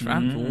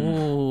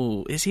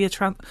 Ooh, is he a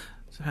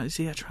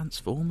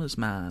Transformers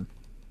man?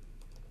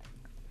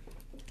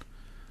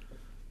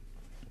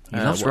 He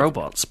loves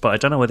robots, but I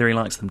don't know whether he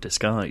likes them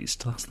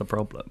disguised. That's the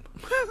problem.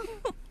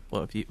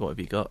 What have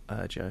you got,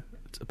 Joe?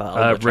 It's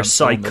about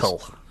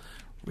recycle.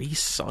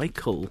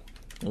 Recycle.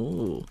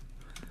 Ooh,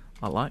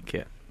 I like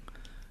it.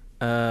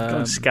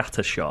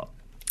 Scattershot.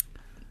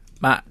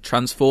 Matt,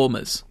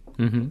 Transformers.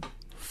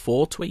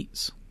 4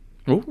 tweets.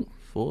 Ooh.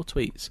 4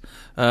 tweets.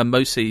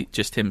 Mostly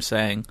just him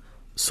saying,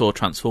 saw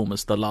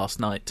Transformers the last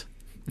night.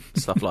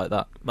 Stuff like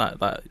that.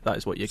 That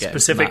is what you're getting.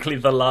 Specifically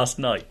the last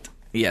night.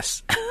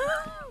 Yes.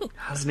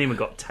 Hasn't even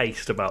got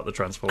taste about the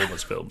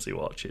Transformers films he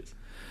watches.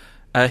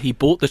 He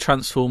bought the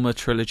Transformer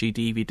trilogy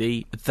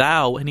DVD.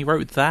 And he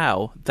wrote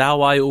thou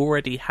I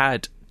already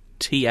had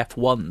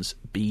TF1's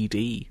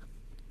BD.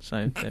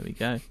 So there we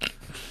go.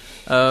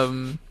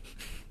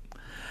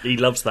 He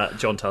loves that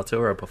John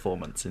Turturro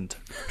performance in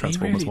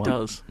Transformers He really 1.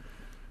 does.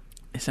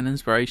 It's an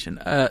inspiration.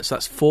 So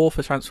that's 4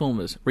 for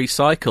Transformers.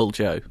 Recycle,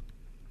 Joe.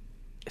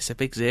 It's a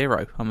big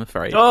 0, I'm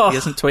afraid. Oh. He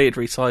hasn't tweeted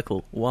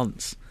recycle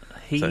once.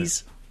 He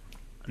is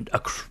a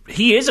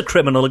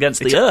criminal against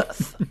the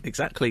earth.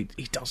 Exactly.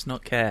 He does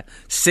not care.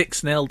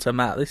 6-0 to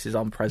Matt. This is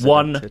 1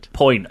 unprecedented.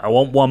 point. I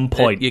want 1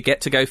 point. You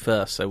get to go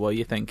first, so what are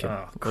you thinking?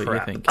 Oh, what crap. are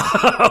you thinking?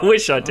 I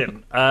wish I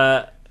didn't.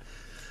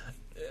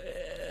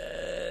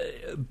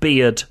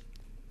 Beard.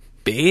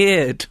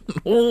 Beard.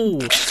 Ooh.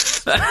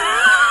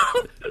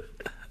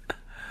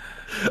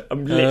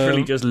 I'm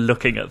literally just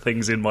looking at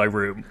things in my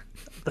room.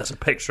 There's a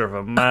picture of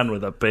a man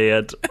with a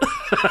beard.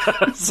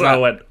 So I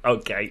went,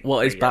 okay.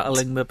 What is brilliant.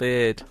 battling the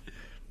beard?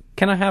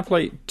 Can I have,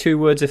 like, 2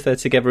 words if they're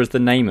together as the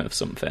name of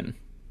something?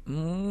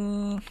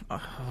 So,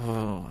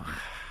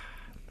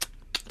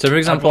 for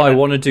example, I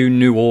want to do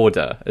New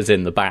Order, as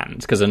in the band,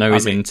 because I know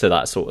he's into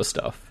that sort of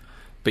stuff.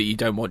 But you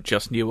don't want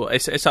just New Order.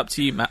 It's up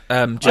to you, Matt.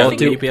 I'll John,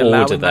 do will you be Order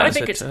allowing then. that I as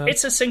think a term?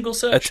 it's a single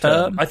search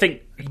term? I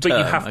think, but you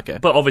Term, have, okay.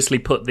 but obviously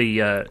put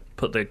the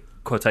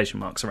quotation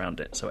marks around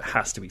it, so it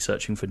has to be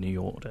searching for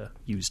New Order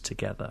used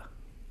together.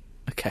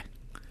 Okay.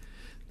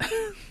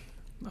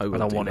 I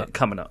want it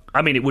coming up.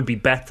 I mean, it would be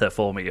better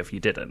for me if you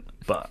didn't,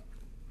 but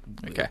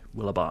Okay.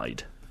 we'll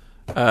abide.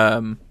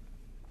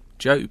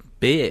 Joe,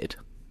 beard.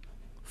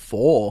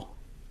 4.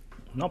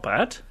 Not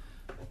bad.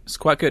 It's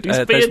quite good. Whose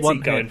There's beard's he one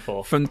going here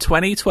for? from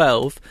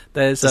 2012.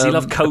 There's Does he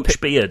love a Coach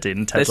Beard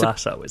in Ted there's a-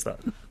 Lasso? Is that?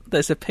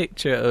 there's a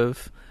picture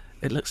of,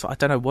 it looks like, I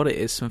don't know what it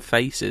is, some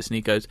faces, and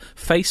he goes,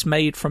 face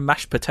made from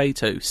mashed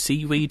potato,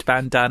 seaweed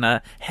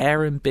bandana,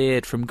 hair and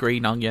beard from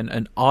green onion,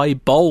 and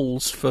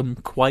eyeballs from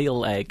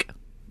quail egg.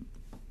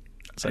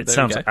 So It there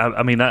sounds. we go.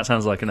 I mean, that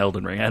sounds like an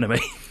Elden Ring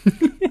enemy.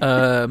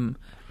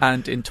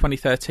 And in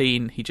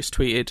 2013, he just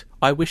tweeted,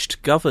 I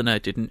wished Governor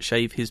didn't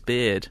shave his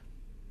beard.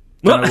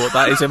 Don't know what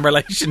that is in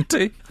relation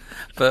to,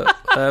 but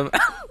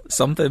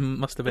something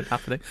must have been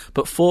happening.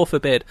 But 4 for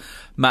beard.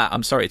 Matt,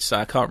 I'm sorry to say,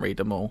 I can't read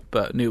them all,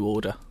 but New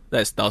Order.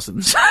 There's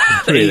dozens.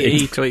 Really?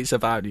 he tweets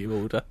about New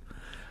Order.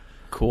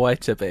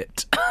 Quite a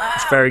bit.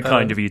 It's very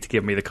kind of you to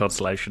give me the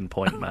consolation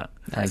point, Matt.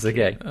 That's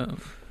okay.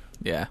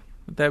 Yeah,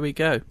 there we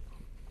go.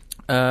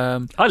 I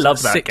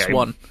love that 6-1.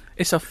 game.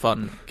 It's a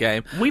fun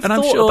game. We've and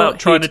I'm thought sure about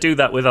trying he'd- to do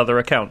that with other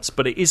accounts,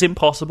 but it is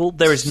impossible.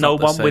 There is It's no not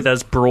the one with same.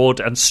 as broad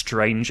and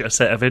strange a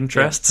set of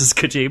interests as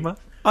Kojima.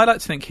 I like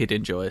to think he'd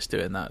enjoy us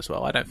doing that as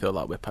well. I don't feel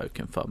like we're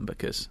poking fun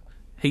because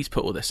he's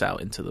put all this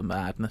out into the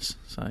madness.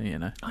 So, you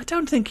know. I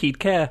don't think he'd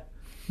care.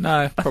 No,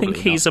 I probably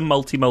think he's a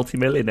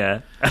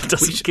multi-millionaire and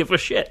doesn't give a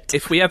shit.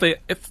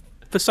 If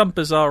for some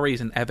bizarre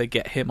reason ever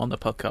get him on the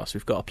podcast,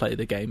 we've got to play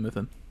the game with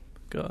him.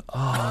 God.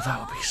 Oh, that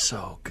would be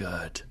so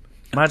good.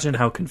 Imagine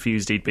how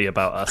confused he'd be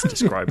about us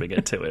describing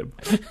it to him.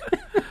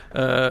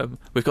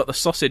 We've got the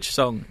sausage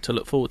song to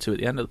look forward to at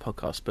the end of the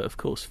podcast, but of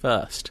course,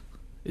 first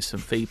is some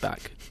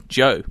feedback.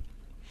 Joe.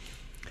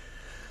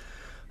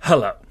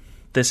 Hello,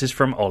 this is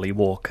from Ollie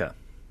Walker.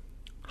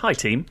 Hi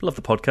team, love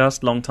the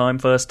podcast, long time,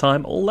 first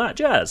time, all that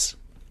jazz.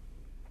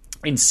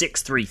 In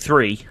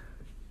 633,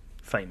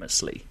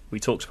 famously, we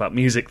talked about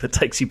music that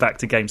takes you back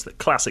to games that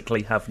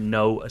classically have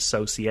no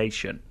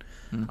association.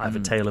 I have a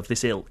tale of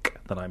this ilk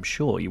that I'm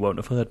sure you won't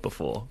have heard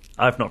before.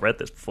 I've not read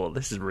this before.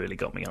 This has really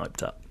got me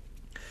hyped up.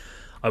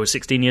 I was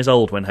 16 years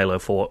old when Halo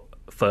 4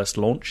 first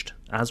launched,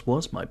 as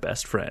was my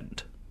best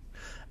friend.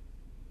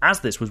 As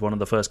this was one of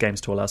the first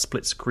games to allow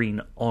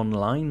split-screen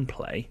online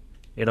play,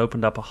 it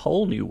opened up a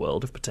whole new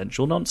world of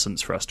potential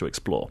nonsense for us to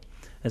explore.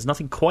 There's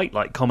nothing quite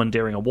like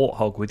commandeering a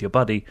warthog with your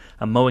buddy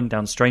and mowing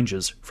down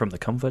strangers from the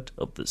comfort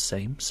of the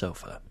same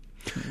sofa.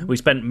 We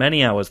spent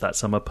many hours that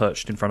summer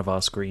perched in front of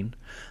our screen.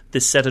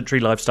 This sedentary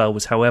lifestyle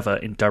was, however,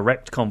 in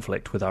direct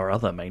conflict with our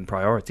other main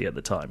priority at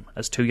the time.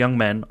 As 2 young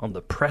men on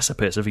the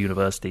precipice of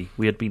university,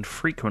 we had been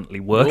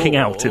frequently working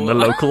out in the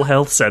local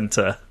health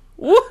centre.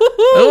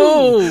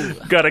 Oh,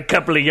 Got a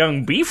couple of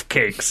young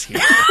beefcakes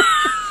here.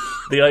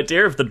 The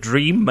idea of the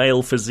dream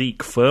male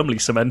physique firmly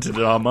cemented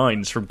in our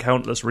minds from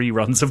countless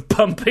reruns of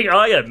Pumping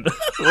Iron.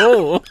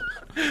 oh.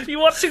 You're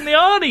watching the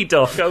Arnie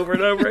doc over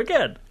and over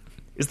again.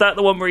 Is that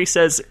the one where he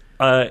says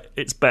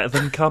it's better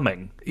than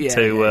coming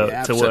to work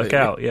absolutely.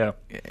 out? Yeah.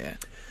 Yeah.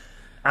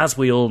 As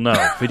we all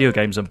know, video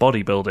games and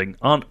bodybuilding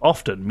aren't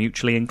often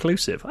mutually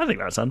inclusive. I think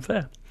that's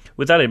unfair.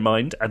 With that in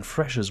mind, and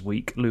Freshers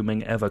Week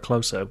looming ever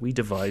closer, we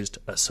devised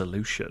a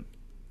solution.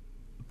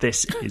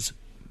 This is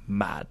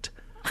mad.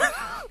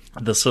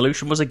 The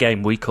solution was a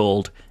game we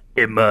called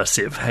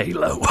Immersive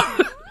Halo.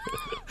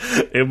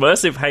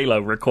 Immersive Halo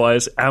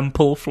requires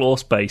ample floor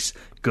space,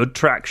 good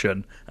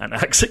traction, and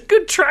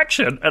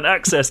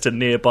access to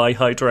nearby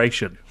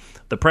hydration.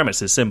 The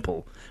premise is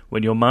simple.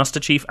 When your Master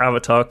Chief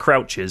avatar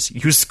crouches,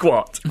 you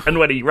squat, and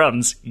when he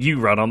runs, you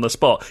run on the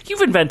spot.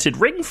 You've invented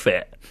Ring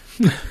Fit.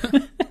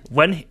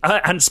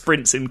 And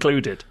sprints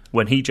included.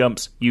 When he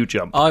jumps, you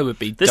jump. I would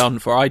be done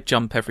for. I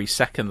jump every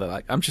second.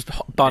 Like I'm just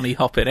bunny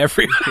hopping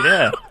everywhere.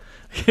 Yeah.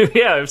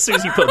 Yeah, as soon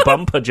as you put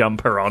bumper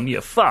jumper on,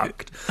 you're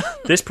fucked.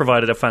 This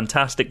provided a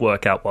fantastic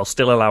workout while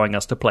still allowing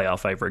us to play our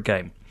favourite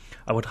game.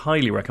 I would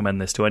highly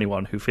recommend this to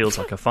anyone who feels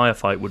like a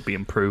firefight would be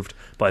improved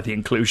by the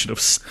inclusion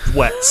of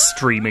sweat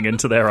streaming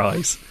into their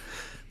eyes.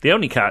 The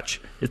only catch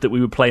is that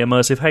we would play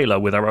Immersive Halo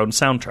with our own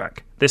soundtrack.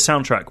 This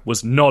soundtrack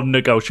was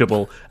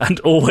non-negotiable and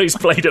always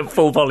played at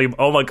full volume.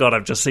 Oh my god,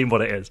 I've just seen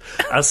what it is.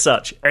 As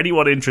such,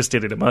 anyone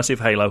interested in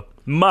Immersive Halo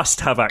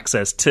must have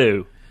access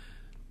to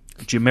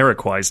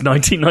Jamiroquai's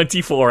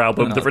 1994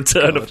 album, The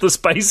Return of the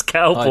Space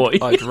Cowboy.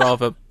 I'd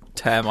rather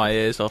tear my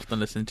ears off than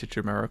listen to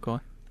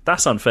Jamiroquai.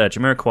 That's unfair.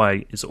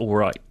 Jamiroquai is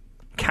alright.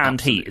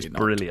 Canned Heat is Absolutely not.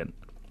 brilliant.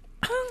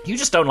 You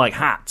just don't like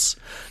hats.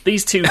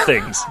 These two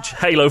things,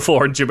 Halo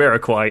 4 and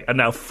Jamiroquai, are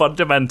now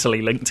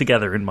fundamentally linked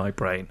together in my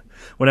brain.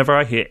 Whenever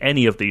I hear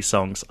any of these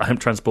songs, I am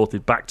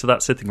transported back to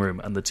that sitting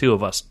room and the two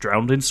of us,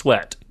 drowned in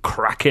sweat,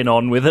 cracking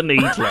on with a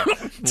needler.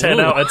 10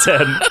 out of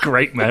 10,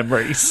 great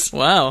memories.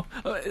 Wow.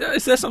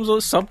 Is there some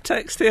sort of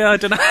subtext here? I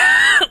don't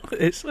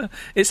know.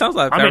 It sounds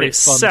like a very it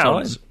fun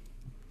sounds time.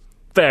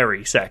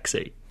 very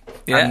sexy.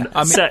 Yeah,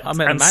 and set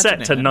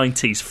to it.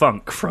 90s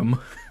funk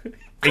from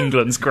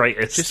England's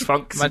greatest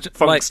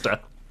funkster.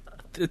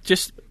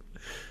 Just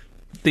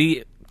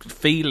the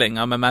feeling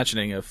I'm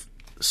imagining of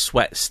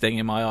sweat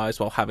stinging my eyes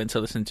while having to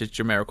listen to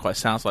Jamiroquai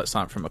sounds like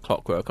something from A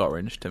Clockwork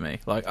Orange to me.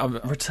 Like,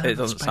 it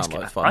doesn't sound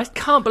like fun. I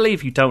can't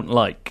believe you don't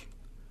like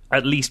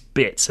at least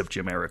bits of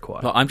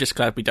Jamiroquai. Well, I'm just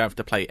glad we don't have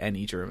to play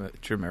any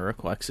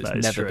Jamiroquai because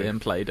it's never been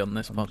played on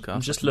this podcast.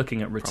 I'm just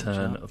looking at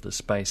Return of the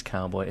Space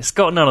Cowboy. It's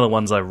got none of the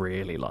ones I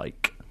really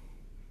like.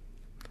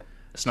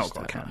 It's not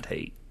got Canned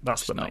Heat.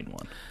 That's the main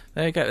one.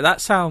 There you go. That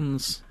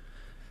sounds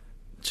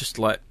just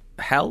like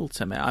hell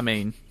to me. I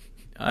mean,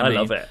 I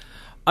love it.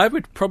 I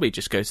would probably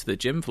just go to the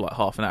gym for like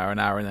half an hour,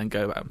 and then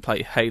go out and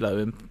play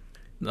Halo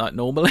like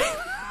normally.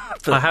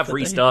 I have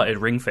restarted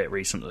Ring Fit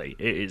recently.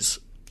 It is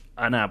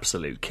an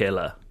absolute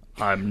killer.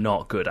 I'm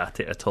not good at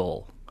it at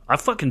all. I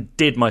fucking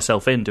did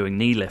myself in doing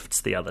knee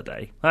lifts the other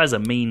day. That is a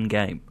mean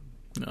game.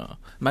 Oh,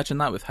 imagine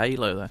that with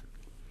Halo, though.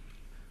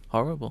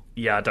 Horrible.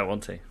 Yeah, I don't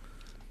want to.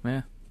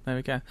 Yeah, there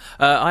we go.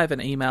 I have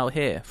an email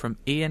here from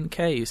Ian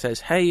K, who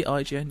says, "Hey,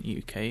 IGN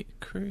UK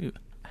crew.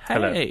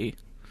 Hey."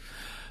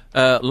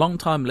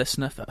 Long-time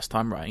listener,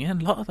 first-time writing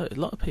in. A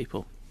lot of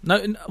people.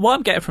 No, what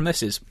I'm getting from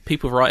this is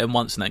people write in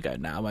once and then go,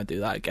 "No, I won't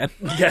do that again."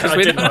 Yeah, I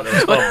didn't like the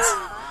response.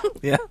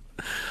 Yeah.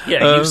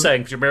 Yeah, you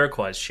saying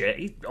Jamiroquai's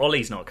shit.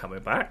 Ollie's not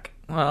coming back.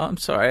 Well, I'm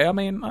sorry. I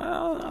mean,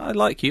 I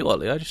like you,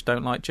 Ollie. I just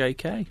don't like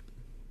JK.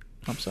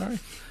 I'm sorry.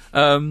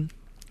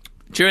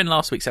 During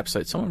last week's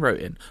episode, someone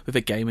wrote in with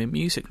a gaming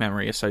music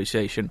memory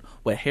association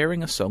where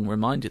hearing a song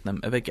reminded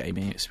them of a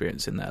gaming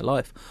experience in their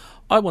life.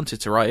 I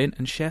wanted to write in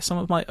and share some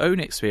of my own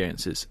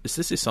experiences, as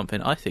this is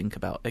something I think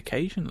about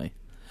occasionally.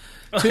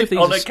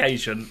 On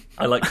occasion,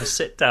 I like to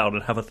sit down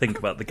and have a think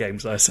about the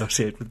games I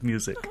associate with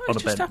music on a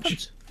bench.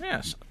 Happens.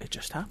 Yes, it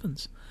just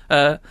happens.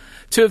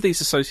 Two of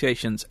these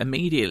associations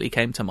immediately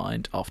came to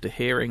mind after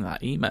hearing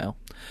that email.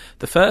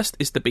 The first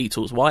is the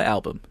Beatles' White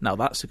Album. Now,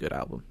 that's a good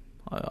album.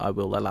 I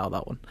will allow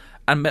that one.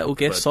 And Metal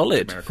Gear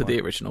Solid for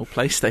the original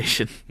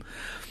PlayStation.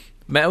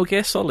 Metal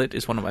Gear Solid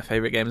is one of my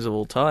favourite games of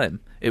all time.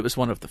 It was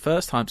one of the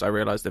first times I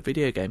realised a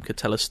video game could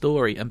tell a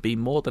story and be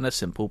more than a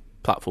simple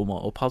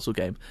platformer or puzzle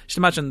game. Just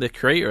imagine the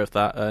creator of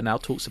that now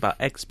talks about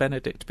Eggs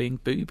Benedict being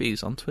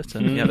boobies on Twitter.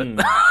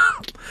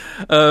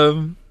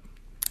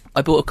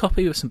 I bought a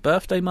copy with some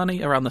birthday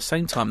money around the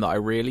same time that I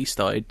really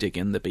started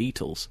digging the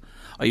Beatles.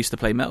 I used to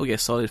play Metal Gear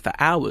Solid for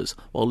hours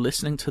while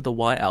listening to the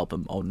White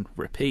Album on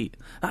repeat.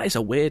 That is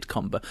a weird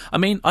combo. I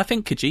mean, I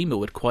think Kojima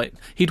would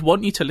he'd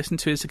want you to listen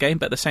to his game,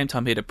 but at the same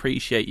time he'd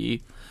appreciate you.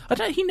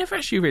 He never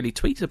actually really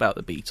tweets about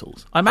the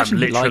Beatles. I'm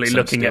literally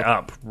looking it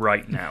up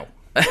right now.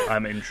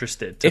 I'm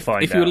interested to find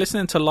out. If you were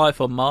listening to Life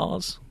on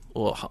Mars,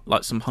 or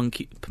like some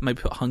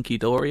maybe put Hunky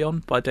Dory on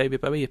by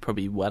David Bowie, you're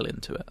probably well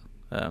into it.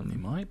 He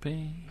might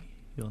be.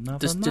 You'll never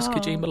does know.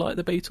 Kojima like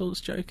the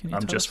Beatles? Joking?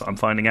 I'm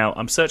finding out.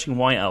 I'm searching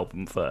White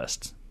Album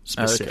first,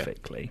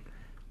 specifically.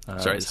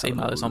 Okay. Sorry, this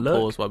email is on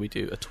pause while we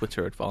do a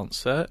Twitter advanced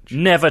search.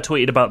 Never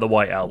tweeted about the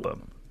White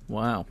Album.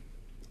 Wow.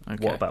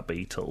 Okay. What about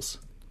Beatles?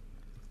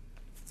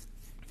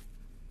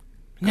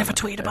 Never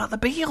tweeted about the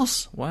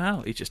Beatles.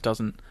 Wow, he just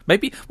doesn't.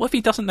 Maybe. What if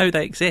he doesn't know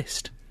they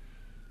exist?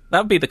 That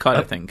would be the kind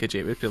of thing.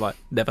 Kojima would be like,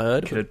 never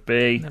heard of it. Could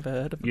be. Never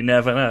heard of it. You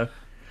never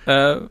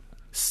know.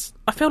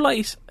 I feel like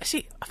he's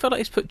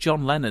put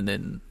John Lennon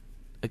in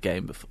a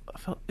game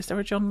before. Is there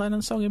a John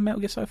Lennon song in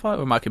Metal Gear Solid 5?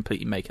 Or am I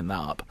completely making that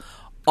up?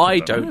 I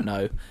don't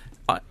know.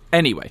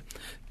 Anyway,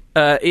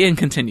 Ian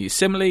continues.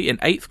 Similarly, in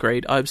 8th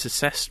grade, I was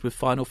obsessed with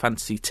Final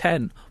Fantasy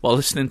X while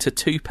listening to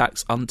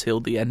Tupac's Until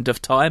the End of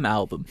Time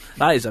album.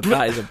 That is a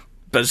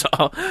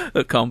bizarre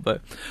combo.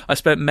 I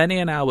spent many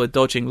an hour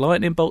dodging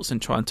lightning bolts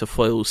and trying to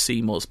foil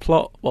Seymour's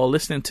plot while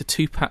listening to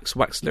Tupac's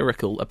wax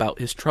lyrical about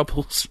his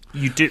troubles.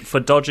 You do, for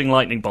dodging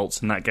lightning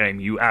bolts in that game,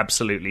 you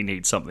absolutely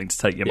need something to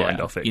take your mind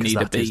off it, because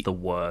that is the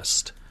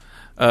worst.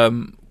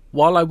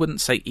 While I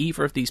wouldn't say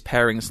either of these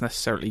pairings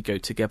necessarily go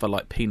together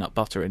like peanut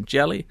butter and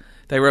jelly,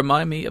 they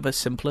remind me of a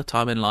simpler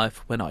time in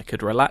life when I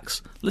could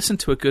relax, listen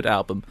to a good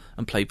album,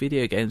 and play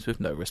video games with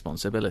no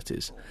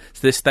responsibilities.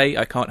 To this day,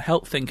 I can't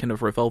help thinking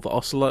of Revolver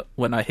Ocelot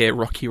when I hear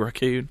Rocky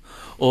Raccoon,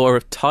 or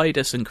of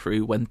Tidus and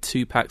crew when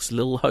Tupac's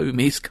Lil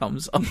Homies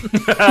comes on.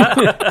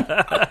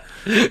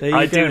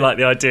 I do like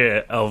the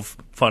idea of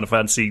Final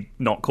Fantasy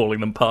not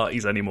calling them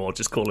parties anymore,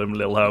 just calling them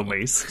Lil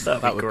Homies.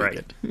 That would be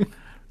great. Be good.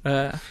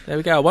 There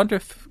we go. I wonder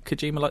if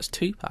Kojima likes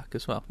Tupac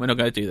as well. We're not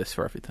going to do this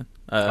for everything.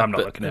 I'm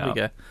not looking it up.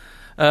 There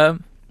we go.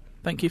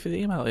 Thank you for the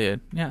email, Ian.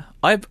 Yeah,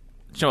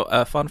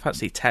 Final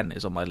Fantasy X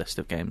is on my list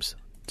of games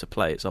to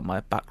play. It's on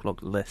my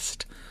backlog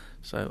list,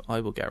 so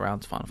I will get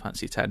around to Final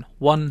Fantasy X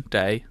one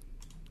day.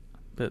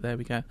 But there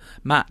we go.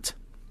 Matt,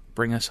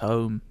 Bring us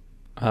home.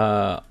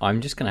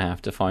 I'm just going to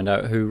have to find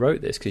out who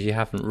wrote this, because you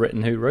haven't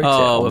written who wrote it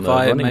Oh, on have the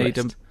I running made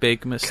list. a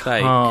big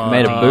mistake?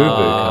 Made a boo-boo,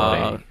 Oh,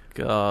 Cardi.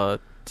 God.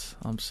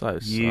 I'm so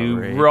sorry. You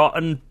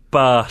rotten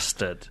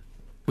bastard.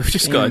 We've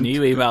just got a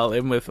new email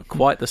in with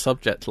quite the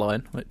subject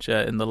line, which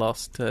in the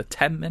last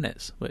 10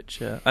 minutes,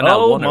 which I now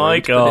Oh want to my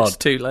read, but God. it's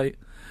too late.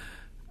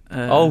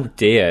 Oh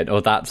dear! Oh,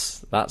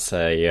 that's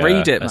a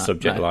Read it, a Matt.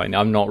 subject No. line.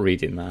 I'm not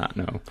reading that.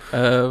 No.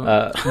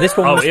 Um, This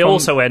one. Oh, was it from-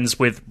 also ends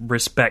with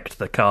respect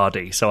the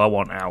Cardi, so I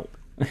want out.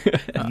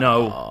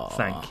 No,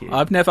 thank you.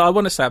 I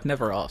want to say I've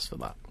never asked for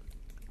that.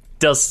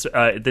 Does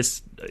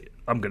this?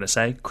 I'm going to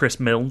say, Chris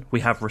Milne,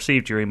 we have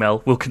received your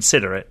email. We'll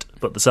consider it,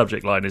 but the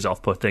subject line is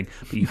off-putting.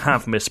 But you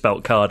have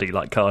misspelt Cardi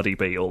like Cardi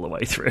B all the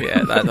way through.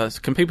 Yeah,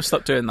 can people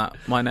stop doing that?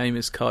 My name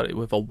is Cardi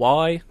with a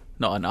Y,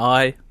 not an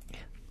I.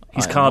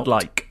 He's I am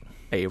card-like.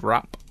 not a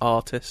rap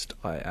artist.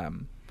 I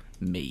am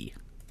me.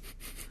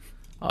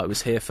 I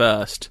was here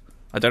first.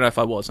 I don't know if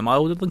I was. Am I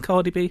older than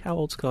Cardi B? How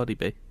old's Cardi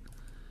B?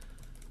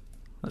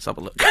 Let's have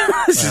a look.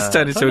 This has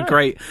turned into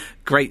a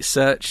great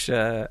search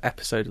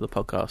episode of the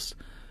podcast.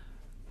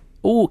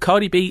 Oh,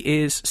 Cardi B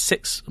is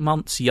 6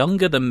 months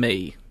younger than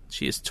me.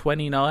 She is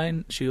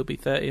 29. She will be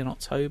 30 in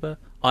October.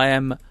 I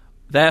am,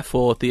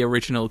 therefore, the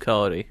original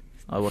Cardi.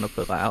 I want to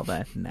put that out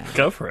there now.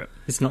 Go for it.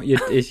 It's not your.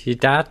 Is your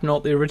dad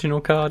not the original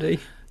Cardi?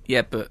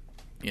 Yeah, but,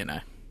 you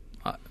know,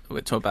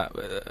 we're talking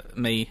about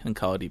me and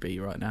Cardi B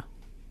right now.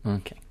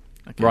 Okay.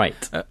 Okay.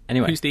 Right.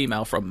 Anyway, Who's the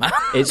email from, Matt?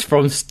 it's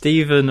from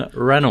Stephen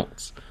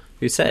Reynolds,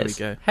 who says,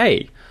 There we go.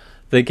 "Hey,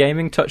 the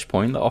gaming touch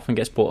point that often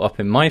gets brought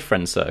up in my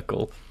friend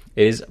circle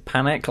is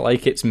panic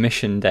like it's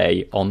mission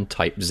day on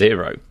Type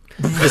 0.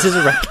 This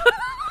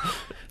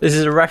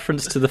is a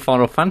reference to the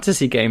Final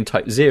Fantasy game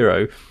Type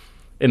 0.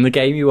 In the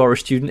game, you are a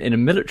student in a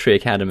military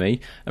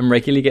academy and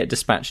regularly get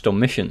dispatched on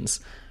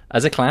missions.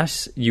 As a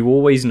class, you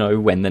always know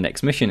when the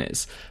next mission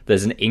is.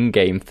 There's an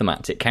in-game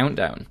thematic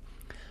countdown.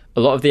 A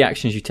lot of the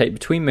actions you take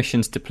between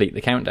missions deplete the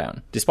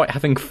countdown. Despite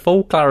having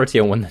full clarity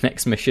on when the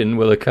next mission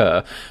will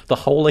occur, the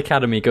whole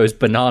academy goes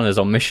bananas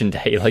on mission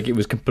day like it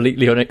was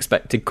completely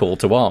unexpected call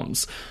to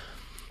arms.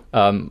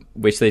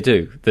 Which they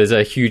do. There's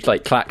a huge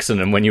klaxon,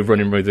 and when you're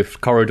running through the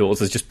corridors,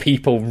 there's just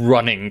people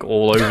running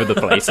all over the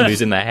place and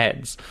losing their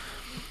heads.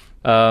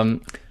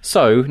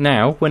 So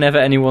now,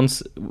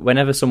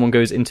 whenever someone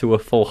goes into a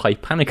full high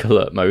panic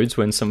alert modes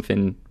when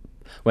something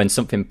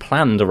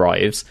planned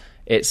arrives,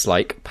 it's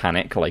like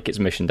panic like it's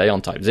mission day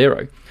on Type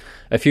 0.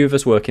 A few of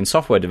us work in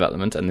software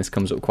development, and this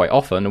comes up quite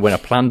often when a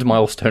planned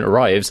milestone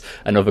arrives,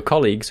 and other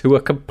colleagues who are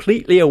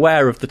completely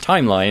aware of the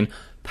timeline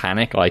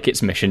panic like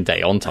it's mission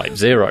day on Type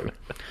 0.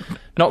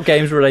 Not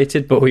games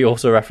related, but we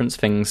also reference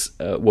things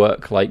at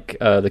work like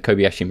the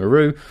Kobayashi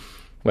Maru,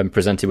 when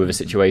presented with a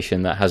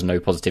situation that has no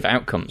positive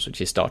outcomes,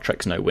 which is Star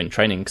Trek's no-win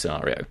training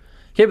scenario.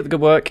 Keep up the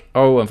good work.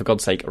 Oh, and for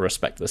God's sake,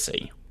 respect the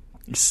sea.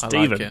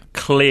 Stephen it.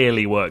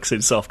 clearly works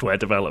in software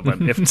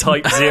development. If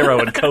Type 0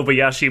 and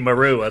Kobayashi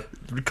Maru are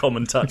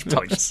common touch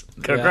points,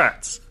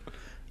 congrats.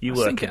 You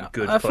work in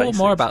good I places.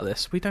 thought more about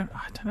this. I don't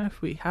know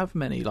if we have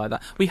many like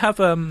that. We have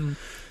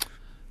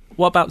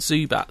what about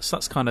Zubats?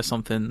 That's kind of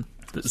something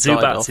that's died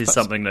Zubats off. is That's-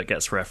 something that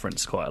gets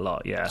referenced quite a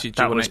lot, yeah. Do you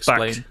that want was to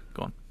explain? back.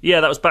 Go on. Yeah,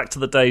 that was back to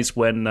the days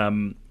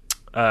when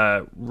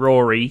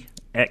Rory,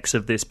 ex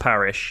of this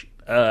parish,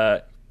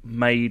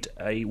 made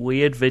a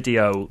weird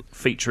video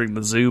featuring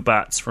the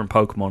Zubats from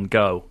Pokemon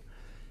Go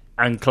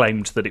and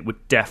claimed that it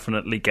would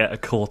definitely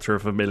get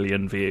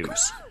 250,000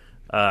 views.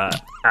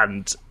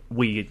 And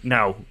we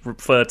now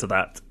refer to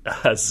that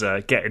as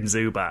getting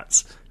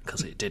Zubats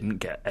because it didn't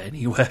get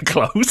anywhere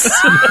close.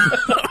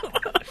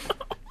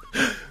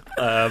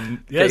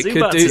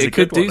 It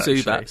could do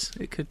Zubats.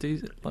 It could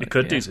do. It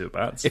could do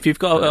Zubats. If you've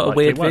got But it a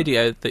likely weird won't.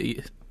 video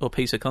or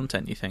piece of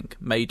content you think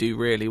may do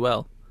really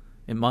well,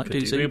 it might Could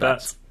do do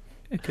Zubats.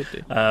 It could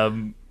do.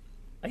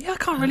 Yeah, I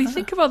can't really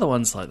think of other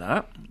ones like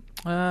that.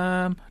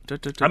 I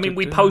I mean,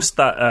 we post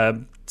that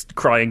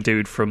crying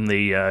dude from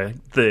the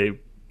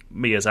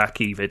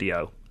Miyazaki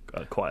video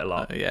quite a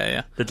lot.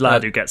 Yeah. The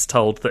lad who gets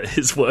told that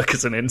his work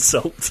is an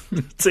insult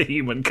to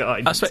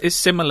humankind. I suppose it's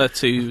similar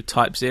to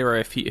Type 0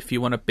 if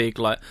you want a big,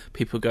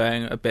 people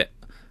going a bit,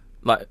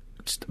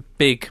 just a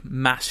big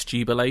mass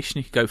jubilation,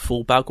 you could go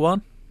Full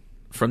Bhagwan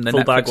from the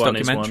Full Netflix Bhagwan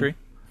is documentary.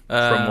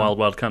 From Wild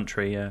Wild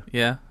Country, yeah.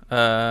 Yeah.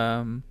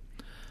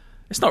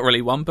 It's not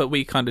really one, but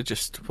we kind of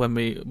just, when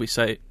we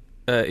say,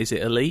 is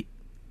it elite?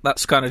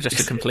 That's kind of just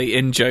a complete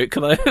in-joke,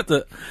 though.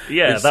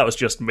 That was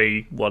just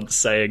me once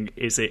saying,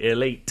 is it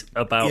elite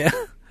about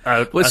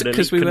an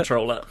elite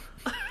controller?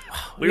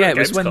 We were at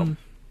Gamescom.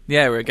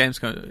 We're at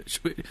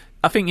Gamescom.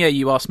 I think,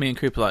 you asked me and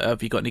Cooper,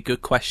 have you got any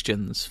good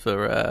questions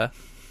for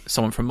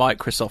someone from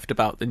Microsoft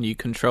about the new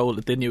controller,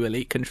 the new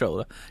Elite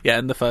controller? Yeah,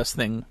 and the first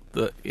thing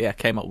that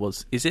came up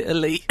was, is it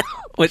elite?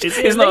 Which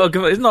is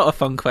not a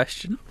fun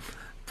question.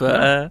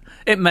 But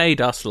it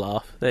made us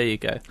laugh. There you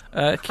go.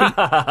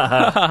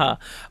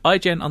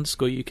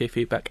 IGN_UK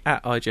feedback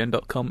at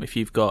IGN.com if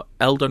you've got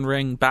Elden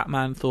Ring,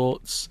 Batman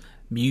thoughts,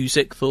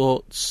 music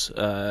thoughts,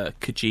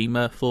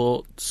 Kojima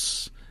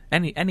thoughts,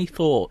 any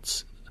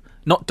thoughts.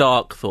 Not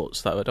dark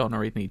thoughts, though. I don't want to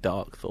read any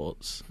dark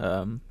thoughts.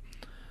 I'm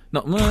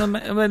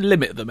going to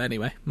limit them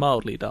anyway.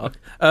 Mildly dark.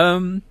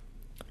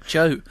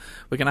 Joe,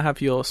 we're going to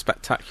have your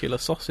spectacular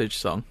sausage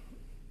song.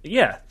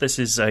 Yeah, this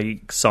is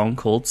a song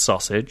called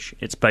Sausage.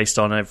 It's based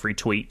on every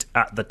tweet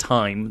at the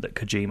time that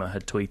Kojima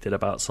had tweeted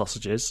about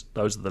sausages.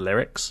 Those are the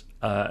lyrics.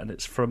 And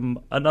it's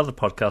from another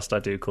podcast I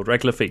do called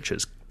Regular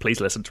Features. Please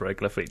listen to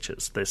Regular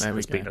Features. This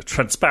has been a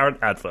transparent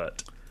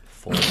advert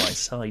for my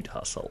side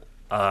hustle.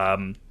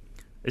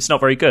 It's not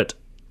very good,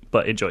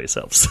 but enjoy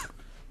yourselves.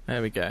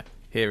 There we go.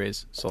 Here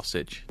is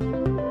Sausage.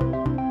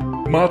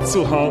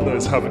 Matsuhana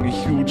is having a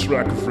huge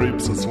rack of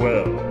ribs as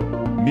well.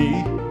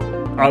 Me?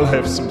 I'll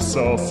have some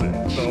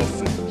sausage.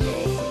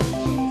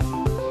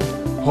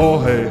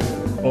 Jorge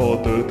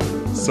ordered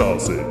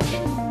sausage.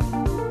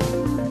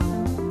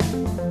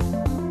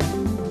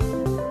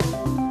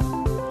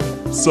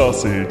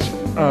 Sausage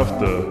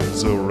after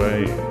the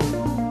rain.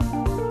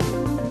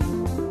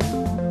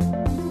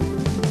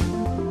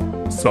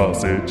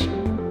 Sausage.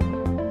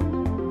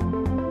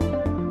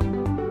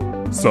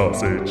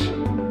 Sausage.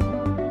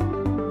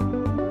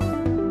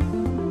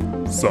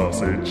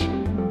 Sausage.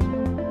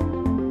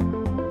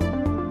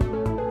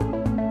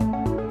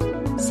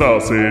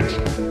 Sausage.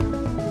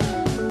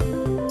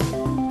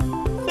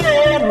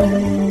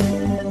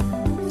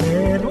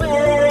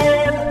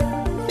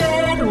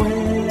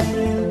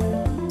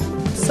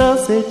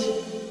 Sausage.